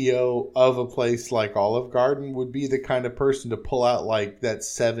CEO of a place like Olive Garden would be the kind of person to pull out like that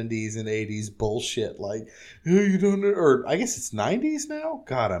 70s and 80s bullshit. Like, you don't, or I guess it's 90s now?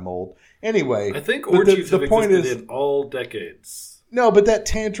 God, I'm old. Anyway. I think orgies have existed in all decades. No, but that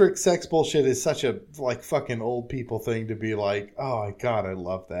tantric sex bullshit is such a like fucking old people thing to be like, oh my God, I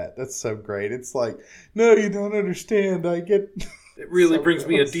love that. That's so great. It's like, no, you don't understand. I get... It really brings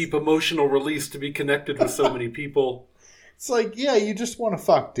me a deep emotional release to be connected with so many people. It's like, yeah, you just want to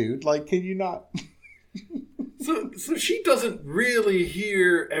fuck, dude. Like, can you not? So she doesn't really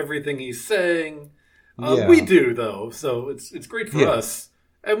hear everything he's saying. We do, though. So it's great for us.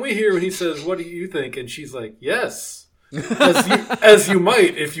 And we hear when he says, what do you think? And she's like, yes. As you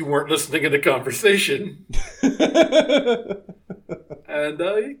might if you weren't listening to the conversation. And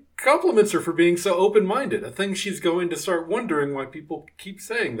he compliments her for being so open-minded, a thing she's going to start wondering why people keep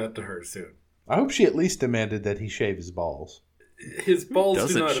saying that to her soon. I hope she at least demanded that he shave his balls. His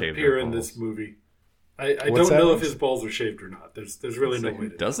balls do not appear in this movie. I don't know if his balls are shaved or not. There's really no way to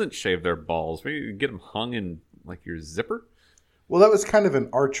know. Doesn't shave their balls? Maybe you get them hung in like your zipper? Well, that was kind of an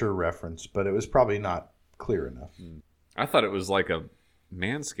Archer reference, but it was probably not clear enough. I thought it was like a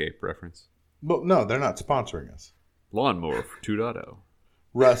Manscaped reference. Well, no, they're not sponsoring us. Lawnmower 2.0.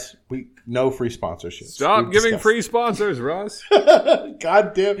 Russ, no free sponsorships. Stop giving free sponsors, Russ.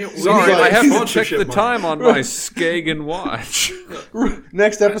 God damn. Sorry, I have to check the time on my Skagen watch.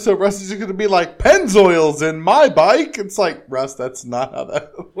 Next episode, Russ is going to be like, Pennzoil's in my bike. It's like, Russ, that's not how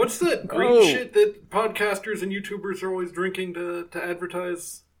that... What's that green shit that podcasters and YouTubers are always drinking to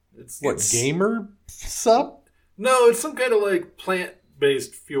advertise? It's Gamer Sup? No, it's some kind of like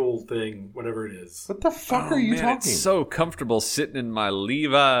plant-based fuel thing, whatever it is. What the fuck are you talking? It's so comfortable sitting in my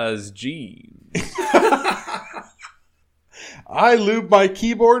Levi's jeans. I lube my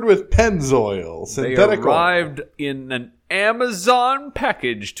keyboard with Pennzoil. Synthetic They arrived in an Amazon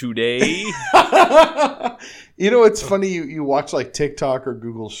package today. You know, it's funny, you watch like TikTok or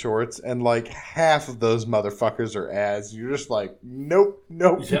Google Shorts, and like half of those motherfuckers are ads. You're just like, nope.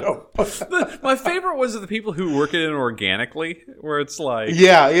 My favorite was the people who work it in organically, where it's like,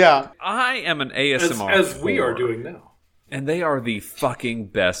 yeah. I am an ASMR as we are doing now. And they are the fucking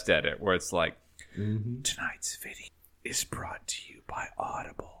best at it, where it's like, tonight's video is brought to you by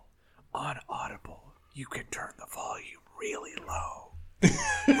Audible. On Audible, you can turn the volume really low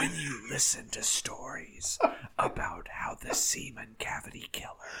when you listen to stories about how the semen cavity killer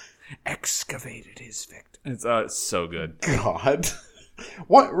excavated his victim. It's so good. God.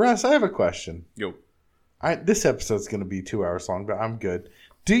 What, Russ, I have a question. Yo. This episode's going to be 2 hours long, but I'm good.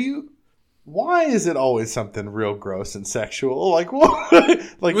 Why is it always something real gross and sexual? Like, what?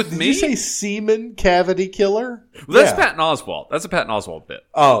 Like, With did me? you say semen cavity killer? Well, that's Patton Oswalt. That's a Patton Oswalt bit.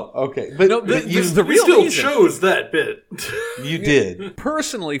 Oh, okay. But, No, but the real still reason, chose that bit. you did.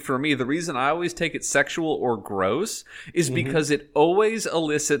 personally, for me, the reason I always take it sexual or gross is because it always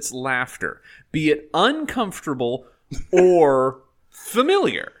elicits laughter, be it uncomfortable or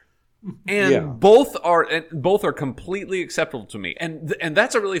familiar. And both are completely acceptable to me. And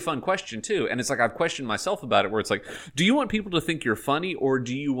that's a really fun question too. And it's like I've questioned myself about it, where it's like, do you want people to think you're funny, or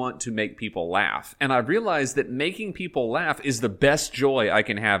do you want to make people laugh? And I've realized that making people laugh is the best joy I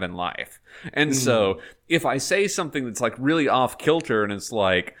can have in life. And so if I say something that's like really off kilter, and it's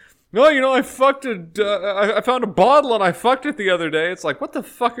like, no, I fucked I found a bottle and I fucked it the other day. It's like, what the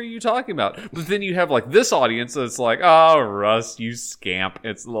fuck are you talking about? But then you have like this audience that's like, oh, Russ, you scamp.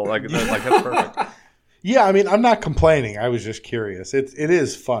 It's like that's perfect. Yeah, I mean, I'm not complaining. I was just curious. It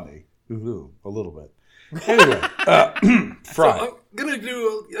is funny. Ooh, a little bit. Anyway, Fry. So I'm going to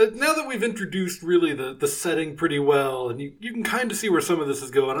do, now that we've introduced really the setting pretty well, and you can kind of see where some of this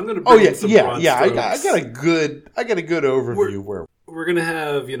is going, I'm going to bring in some broad strokes. I got a good overview where we're going to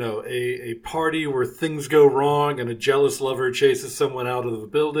have, a party where things go wrong and a jealous lover chases someone out of the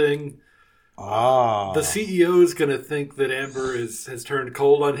building. The CEO is going to think that Amber has turned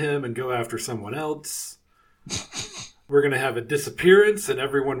cold on him and go after someone else. We're going to have a disappearance and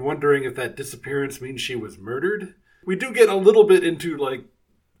everyone wondering if that disappearance means she was murdered. We do get a little bit into like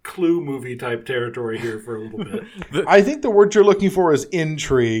Clue movie type territory here for a little bit. I think the word you're looking for is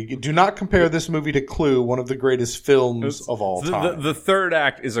intrigue. Do not compare this movie to Clue, one of the greatest films of all time. The third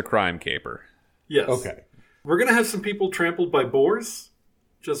act is a crime caper. Yes. Okay. We're going to have some people trampled by boars.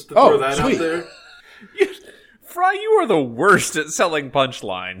 Just to throw that out there. Fry, you are the worst at selling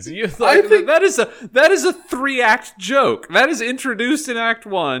punchlines. I think that is a 3-act joke. That is introduced in Act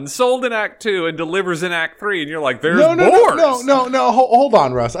 1, sold in Act 2, and delivers in Act 3. And you're like, there's boars. No. Hold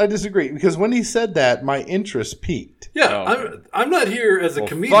on, Russ. I disagree, because when he said that, my interest peaked. Yeah, I'm not here as a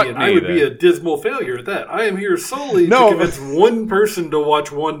comedian. I would be a dismal failure at that. I am here solely to convince one person to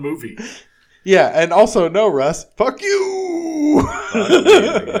watch one movie. Yeah, and also, no, Russ, fuck you!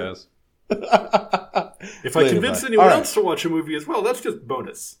 I guess. If I convince anyone else to watch a movie as well, that's just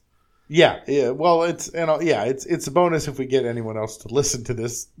bonus. Yeah. Well, it's a bonus if we get anyone else to listen to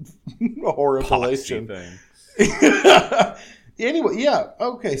this horripilation thing. Anyway, yeah.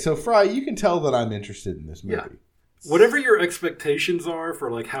 Okay, so Fry, you can tell that I'm interested in this movie. Yeah. Whatever your expectations are for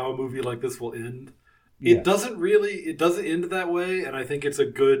like how a movie like this will end, it doesn't end that way, and I think it's a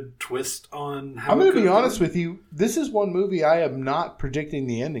good twist on how. I'm going to be honest with you. This is one movie I am not predicting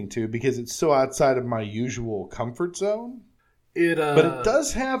the ending to because it's so outside of my usual comfort zone. But it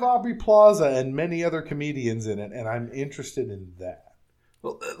does have Aubrey Plaza and many other comedians in it, and I'm interested in that.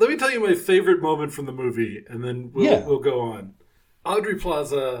 Well, let me tell you my favorite moment from the movie, and then we'll go on. Audrey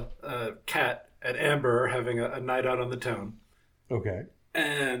Plaza, Kat, and Amber are having a night out on the town. Okay.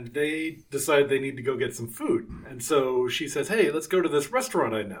 And they decide they need to go get some food. And so she says, hey, let's go to this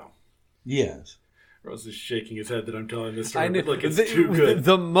restaurant I know. Yes. Ross is shaking his head that I'm telling this story. I knew, but, it's too good.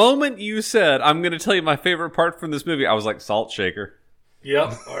 The moment you said, I'm going to tell you my favorite part from this movie, I was like, salt shaker.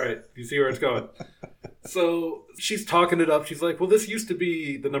 Yep. All right. You see where it's going. So she's talking it up. She's like, well, this used to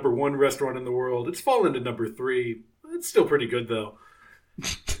be the #1 restaurant in the world. It's fallen to #3. It's still pretty good, though.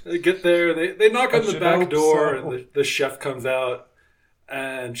 They get there. They knock on the back door, and the chef comes out.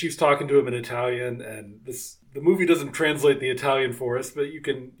 And she's talking to him in Italian. And the movie doesn't translate the Italian for us, but you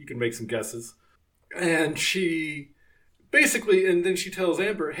can make some guesses. And she basically, and then she tells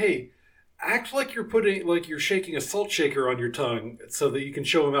Amber, hey, act like you're shaking a salt shaker on your tongue so that you can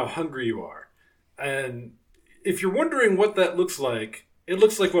show him how hungry you are. And if you're wondering what that looks like, it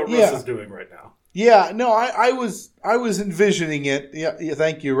looks like what Russ is doing right now. Yeah, no, I was envisioning it. Yeah,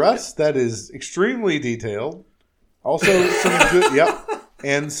 thank you, Russ. That is extremely detailed. Also, some good,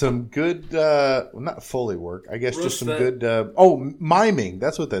 and some good, not Foley work, I guess, Russ, just some good, miming.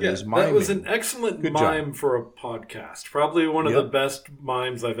 That's what that is, miming. That was an excellent mime for a podcast. Probably one of the best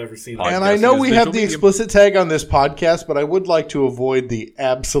mimes I've ever seen. And I know we have the explicit tag on this podcast, but I would like to avoid the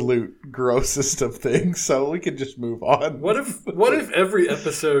absolute grossest of things, so we could just move on. What if every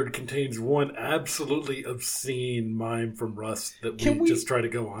episode contains one absolutely obscene mime from Russ that we just try to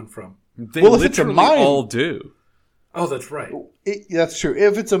go on from? They literally all do. Oh, that's right. That's true.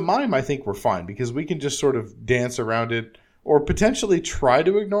 If it's a mime, I think we're fine because we can just sort of dance around it or potentially try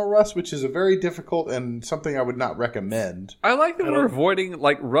to ignore Russ, which is a very difficult and something I would not recommend. I like that we're avoiding,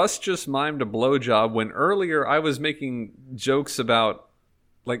 like, Russ just mimed a blowjob when earlier I was making jokes about,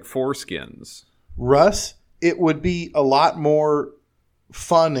 like, foreskins. Russ, it would be a lot more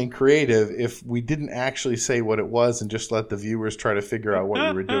fun and creative if we didn't actually say what it was and just let the viewers try to figure out what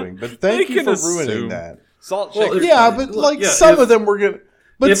we were doing. But thank you for ruining that. Salt shaker. Some of them were going to...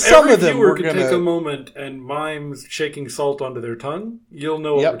 But some of them were going to... take a moment and mime shaking salt onto their tongue, you'll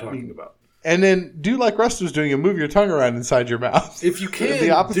know what we're talking about. And then do like Russ was doing and move your tongue around inside your mouth. If you can,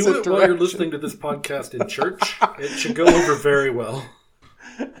 do it while you're listening to this podcast in church. It should go over very well.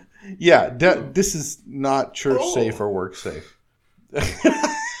 Yeah, this is not church safe or work safe.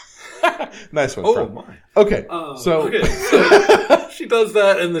 Nice one. Oh, my. Okay, so she does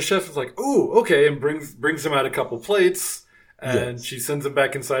that, and the chef is like, "Ooh, okay," and brings him out a couple plates, and she sends him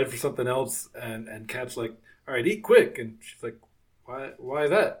back inside for something else, and Kat's like, "All right, eat quick," and she's like, "Why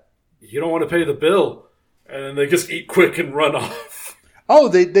that? You don't want to pay the bill," and then they just eat quick and run off. Oh,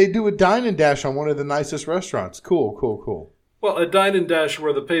 they do a dine and dash on one of the nicest restaurants. Cool. Well, a dine and dash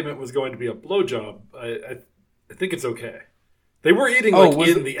where the payment was going to be a blowjob, I think it's okay. They were eating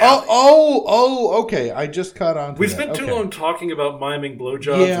in the alley. Okay. I just caught on to We spent too long talking about miming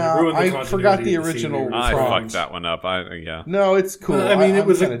blowjobs and ruined the continuity. I forgot the original I fucked that one up. No, it's cool. I mean, it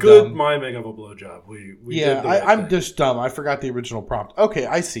was a good miming of a blowjob. I'm just dumb. I forgot the original prompt. Okay,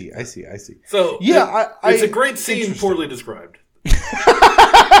 I see. So, it's a great scene poorly described.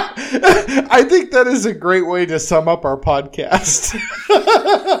 I think that is a great way to sum up our podcast.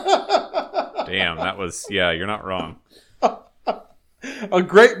 Damn, that was... Yeah, you're not wrong. A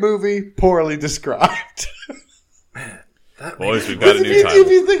great movie, poorly described. Man, boys, we've got a new title.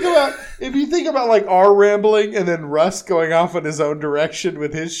 If you think about like our rambling and then Russ going off in his own direction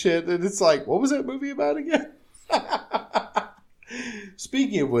with his shit, and it's like, what was that movie about again?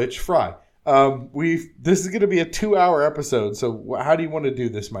 Speaking of which, Fry, this is going to be a 2-hour episode. So how do you want to do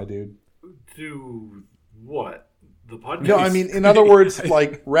this, my dude? Do what? The podcast? No, I mean, in other words,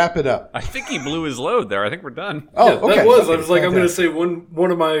 like, wrap it up. I think he blew his load there. I think we're done. Oh, yeah, okay. That was. I was like, I'm going to say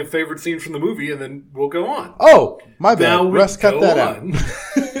one of my favorite scenes from the movie, and then we'll go on. Oh, my bad. Russ, cut that out.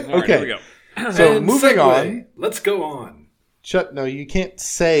 Right, here we go. So, and moving on. Let's go on. No, you can't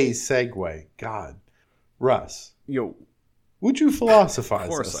say segue. God. Russ. Yo. Would you philosophize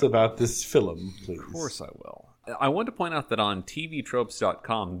us about this film, please? Of course I will. I want to point out that on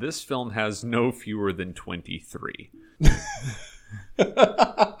tvtropes.com, this film has no fewer than 23.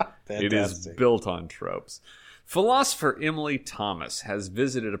 It is built on tropes. Philosopher Emily Thomas has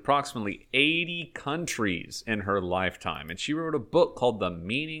visited approximately 80 countries in her lifetime, and she wrote a book called The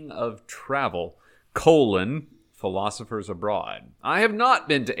Meaning of Travel, Philosophers Abroad. I have not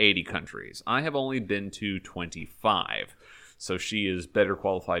been to 80 countries. I have only been to 25, so she is better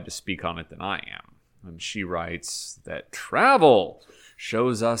qualified to speak on it than I am. And she writes that travel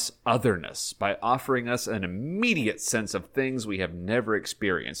shows us otherness by offering us an immediate sense of things we have never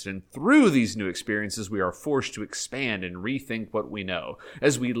experienced. And through these new experiences, we are forced to expand and rethink what we know.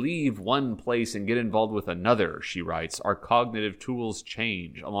 As we leave one place and get involved with another, she writes, our cognitive tools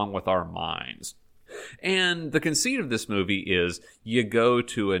change along with our minds. And the conceit of this movie is you go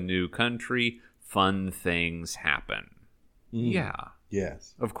to a new country, fun things happen. Yeah.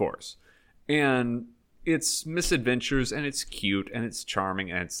 Yes. Of course. And it's misadventures, and it's cute, and it's charming,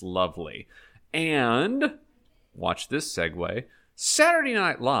 and it's lovely. And, watch this segue, Saturday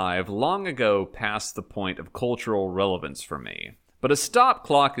Night Live long ago passed the point of cultural relevance for me. But a stop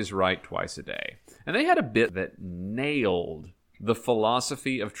clock is right twice a day. And they had a bit that nailed the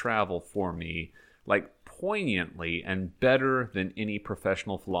philosophy of travel for me, like poignantly and better than any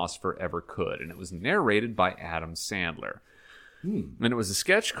professional philosopher ever could. And it was narrated by Adam Sandler. And it was a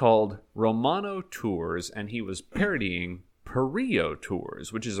sketch called Romano Tours, and he was parodying Perio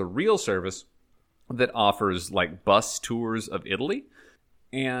Tours, which is a real service that offers like bus tours of Italy.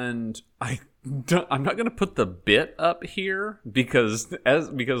 And I'm not going to put the bit up here because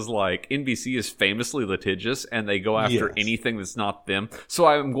like NBC is famously litigious and they go after anything that's not them. So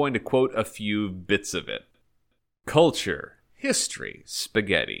I'm going to quote a few bits of it. Culture, history,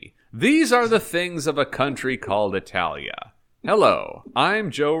 spaghetti. These are the things of a country called Italia. Hello,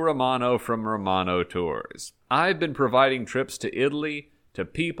 I'm Joe Romano from Romano Tours. I've been providing trips to Italy to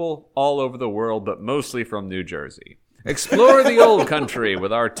people all over the world, but mostly from New Jersey. Explore the old country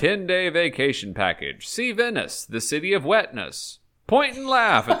with our 10-day vacation package. See Venice, the city of wetness. Point and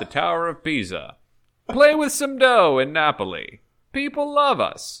laugh at the Tower of Pisa. Play with some dough in Napoli. People love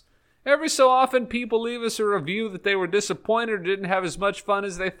us. Every so often, people leave us a review that they were disappointed or didn't have as much fun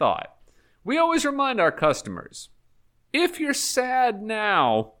as they thought. We always remind our customers, if you're sad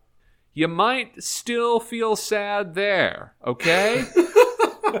now, you might still feel sad there, okay?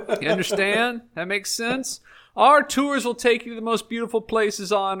 You understand? That makes sense? Our tours will take you to the most beautiful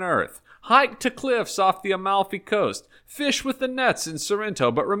places on earth. Hike to cliffs off the Amalfi Coast. Fish with the nets in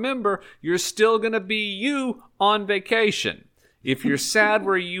Sorrento. But remember, you're still going to be you on vacation. If you're sad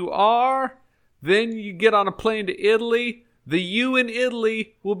where you are, then you get on a plane to Italy. The you in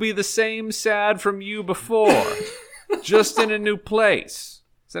Italy will be the same sad from you before. Just in a new place.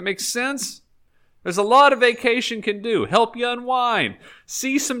 Does that make sense? There's a lot a vacation can do. Help you unwind.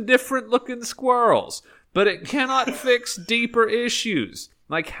 See some different looking squirrels. But it cannot fix deeper issues,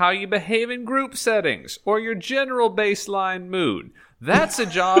 like how you behave in group settings or your general baseline mood. That's a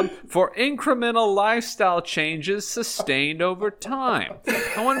job for incremental lifestyle changes sustained over time.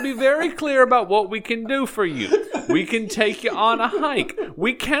 I want to be very clear about what we can do for you. We can take you on a hike.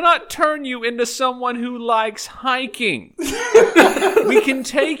 We cannot turn you into someone who likes hiking. We can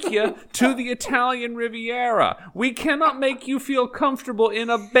take you to the Italian Riviera. We cannot make you feel comfortable in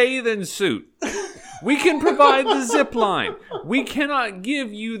a bathing suit. We can provide the zip line. We cannot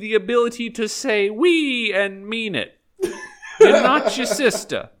give you the ability to say we and mean it. You're not your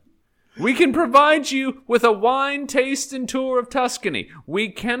sister. We can provide you with a wine tasting tour of Tuscany. We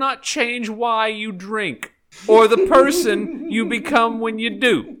cannot change why you drink or the person you become when you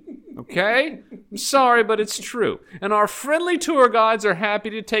do. Okay? I'm sorry, but it's true. And our friendly tour guides are happy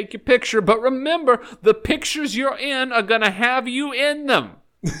to take your picture, but remember, the pictures you're in are going to have you in them.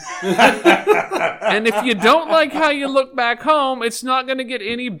 And if you don't like how you look back home, it's not going to get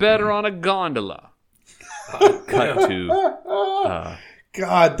any better on a gondola. Cut to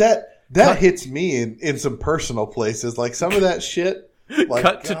God, that hits me in some personal places. Like some of that shit. Like,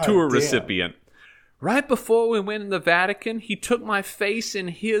 cut to tour recipient. Right before we went in the Vatican, he took my face in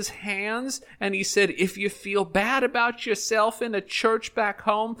his hands and he said, if you feel bad about yourself in a church back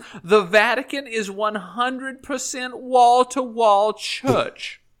home, the Vatican is 100% wall-to-wall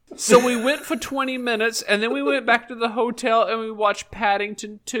church. So we went for 20 minutes and then we went back to the hotel and we watched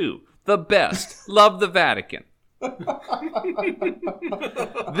Paddington 2. The best. Love the Vatican.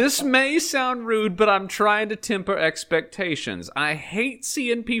 This may sound rude, but I'm trying to temper expectations. I hate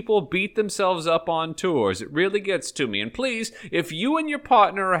seeing people beat themselves up on tours. It really gets to me. And please, if you and your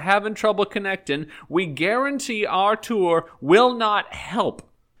partner are having trouble connecting, we guarantee our tour will not help.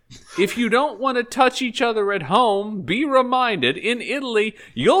 If you don't want to touch each other at home, be reminded, in Italy,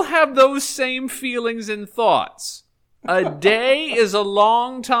 you'll have those same feelings and thoughts. A day is a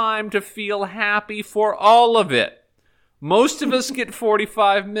long time to feel happy for all of it. Most of us get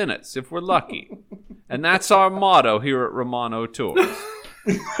 45 minutes if we're lucky. And that's our motto here at Romano Tours.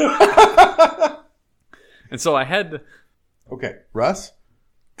 And so I had to... Okay, Russ,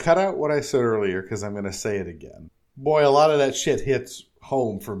 cut out what I said earlier because I'm going to say it again. Boy, a lot of that shit hits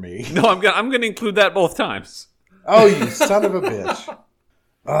home for me. No, I'm going to include that both times. Oh, you son of a bitch.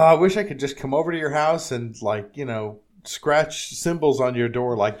 I wish I could just come over to your house and, like, scratch symbols on your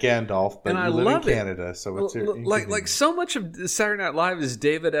door like Gandalf, but and I you live love in Canada, so it's like so much of Saturday Night Live is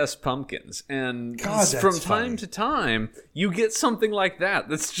David S. Pumpkins, and from time to time you get something like that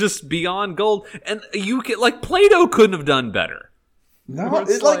that's just beyond gold, and you get like Plato couldn't have done better. No,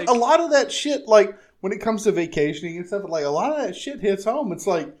 it's like a lot of that shit. Like when it comes to vacationing and stuff, like a lot of that shit hits home. It's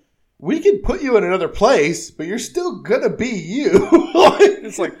like, we can put you in another place, but you're still gonna be you.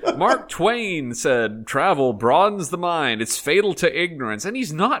 It's like Mark Twain said, travel broadens the mind. It's fatal to ignorance. And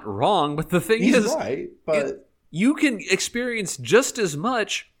he's not wrong, but the thing is, right, but you can experience just as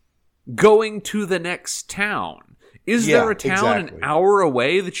much going to the next town. Is there a town an hour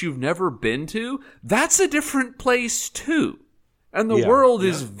away that you've never been to? That's a different place too. And the world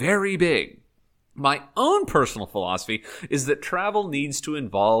is very big. My own personal philosophy is that travel needs to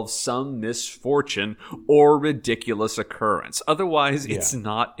involve some misfortune or ridiculous occurrence. Otherwise, it's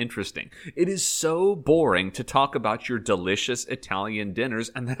not interesting. It is so boring to talk about your delicious Italian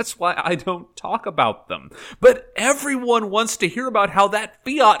dinners, and that's why I don't talk about them. But everyone wants to hear about how that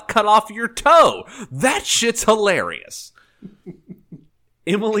Fiat cut off your toe. That shit's hilarious.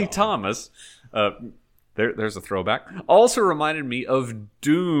 Emily Thomas... There's a throwback. Also reminded me of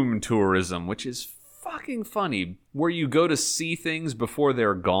Doom tourism, which is fucking funny, where you go to see things before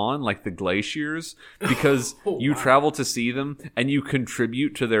they're gone, like the glaciers, because you travel to see them and you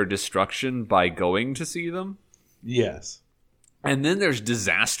contribute to their destruction by going to see them. Yes. And then there's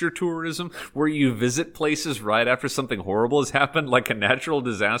disaster tourism, where you visit places right after something horrible has happened, like a natural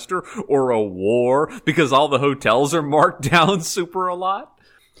disaster or a war, because all the hotels are marked down super a lot.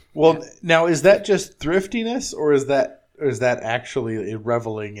 Well, now, is that just thriftiness, or is that actually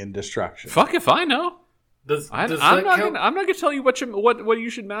reveling in destruction? Fuck if I know. I'm not going to tell you what you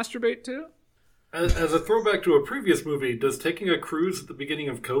should masturbate to. As a throwback to a previous movie, does taking a cruise at the beginning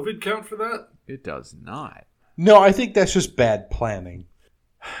of COVID count for that? It does not. No, I think that's just bad planning.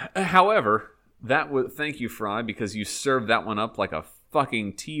 However, thank you, Fry, because you served that one up like a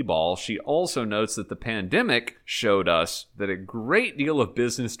fucking T-ball. She also notes that the pandemic showed us that a great deal of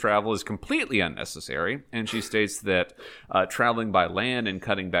business travel is completely unnecessary, and she states that traveling by land and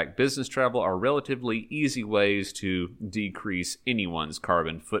cutting back business travel are relatively easy ways to decrease anyone's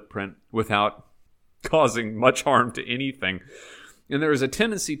carbon footprint without causing much harm to anything. And there is a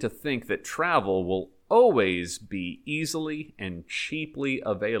tendency to think that travel will always be easily and cheaply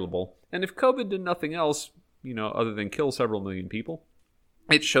available, and if COVID did nothing else, other than kill several million people,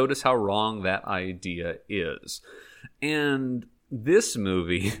 it showed us how wrong that idea is. And this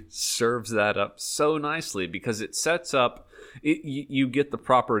movie serves that up so nicely, because it sets up, you get the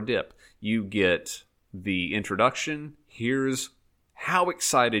proper dip. You get the introduction. Here's how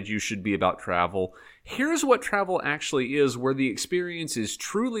excited you should be about travel. Here's what travel actually is, where the experience is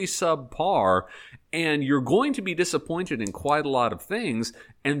truly subpar, and you're going to be disappointed in quite a lot of things.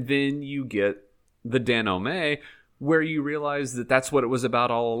 And then you get the denouement, where you realize that that's what it was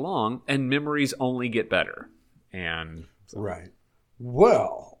about all along, and memories only get better. And right.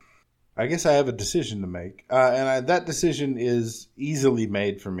 Well, I guess I have a decision to make, and that decision is easily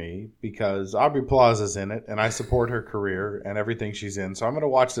made for me because Aubrey Plaza's in it, and I support her career and everything she's in. So I'm going to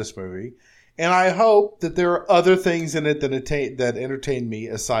watch this movie, and I hope that there are other things in it that entertain me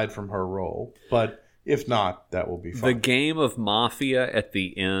aside from her role. But if not, that will be fun. The game of Mafia at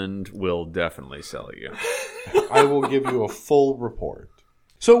the end will definitely sell you. I will give you a full report.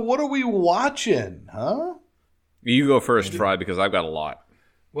 So what are we watching, huh? You go first, Fry, because I've got a lot.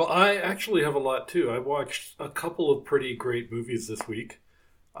 Well, I actually have a lot, too. I watched a couple of pretty great movies this week.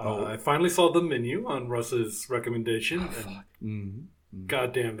 I finally saw The Menu on Russ's recommendation. And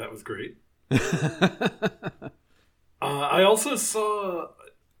goddamn, that was great. I also saw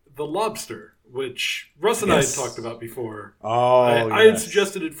The Lobster, which Russ and I had talked about before. I had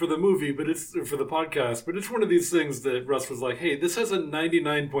suggested it for the movie, but it's for the podcast. But it's one of these things that Russ was like, "Hey, this has a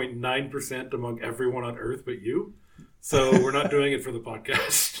 99.9% among everyone on Earth but you, so we're not doing it for the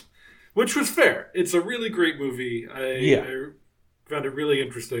podcast." Which was fair. It's a really great movie. I found it really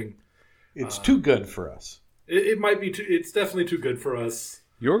interesting. It's too good for us. It might be too. It's definitely too good for us.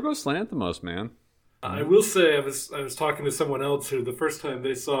 Yorgos Lanthimos, man. I will say, I was talking to someone else who the first time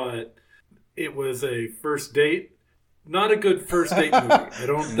they saw it, it was a first date. Not a good first date movie. I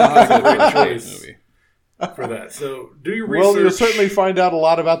don't think it's a great choice for that. So do your research. Well, you'll certainly find out a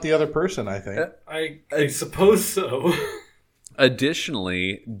lot about the other person, I think. I suppose so.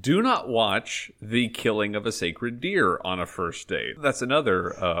 Additionally, do not watch The Killing of a Sacred Deer on a first date. That's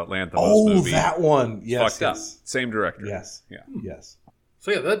another Lanthimos movie. Oh, that one. Yes. Fucked up. Same director. Yes. Yeah. Yes. So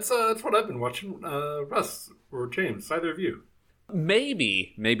yeah, that's what I've been watching. Russ or James, either of you.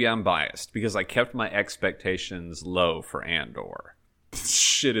 Maybe I'm biased because I kept my expectations low for Andor.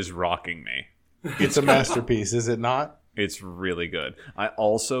 Shit is rocking me. It's a masterpiece, is it not? It's really good. I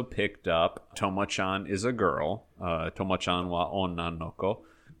also picked up Tomo-chan is a Girl, Tomo-chan wa onna noko.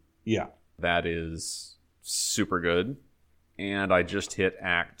 Yeah. That is super good. And I just hit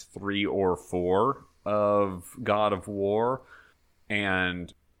Act 3 or 4 of God of War.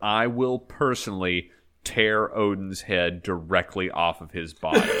 And I will personally tear Odin's head directly off of his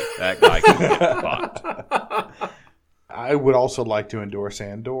body. That guy can get fucked. I would also like to endorse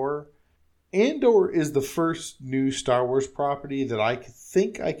Andor. Andor is the first new Star Wars property that I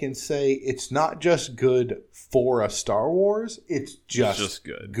think I can say it's not just good for a Star Wars, it's just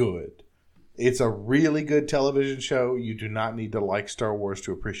good. It's a really good television show. You do not need to like Star Wars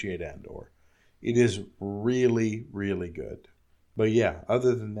to appreciate Andor. It is really, really good. But yeah,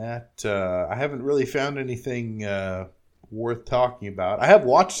 other than that, I haven't really found anything worth talking about. I have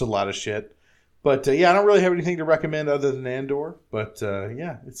watched a lot of shit. But yeah, I don't really have anything to recommend other than Andor. But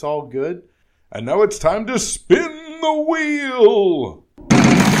yeah, it's all good. And now it's time to spin the wheel.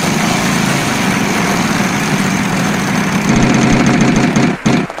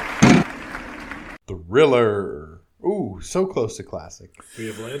 Thriller. Ooh, so close to classic. We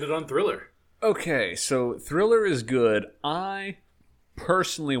have landed on Thriller. Okay, so Thriller is good. I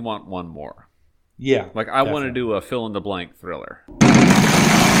personally want one more. Yeah. Like, I want to do a fill-in-the-blank Thriller.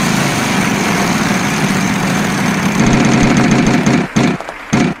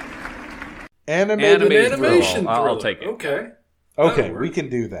 Animation. I'll take it. Okay, we can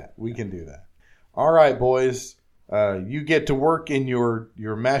do that. All right, boys. You get to work in your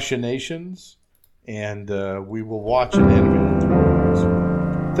machinations, and we will watch an animated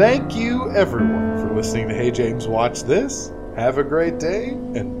Thriller. Thank you, everyone, for listening to Hey James Watch This. Have a great day,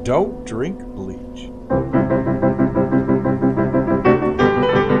 and don't drink bleach.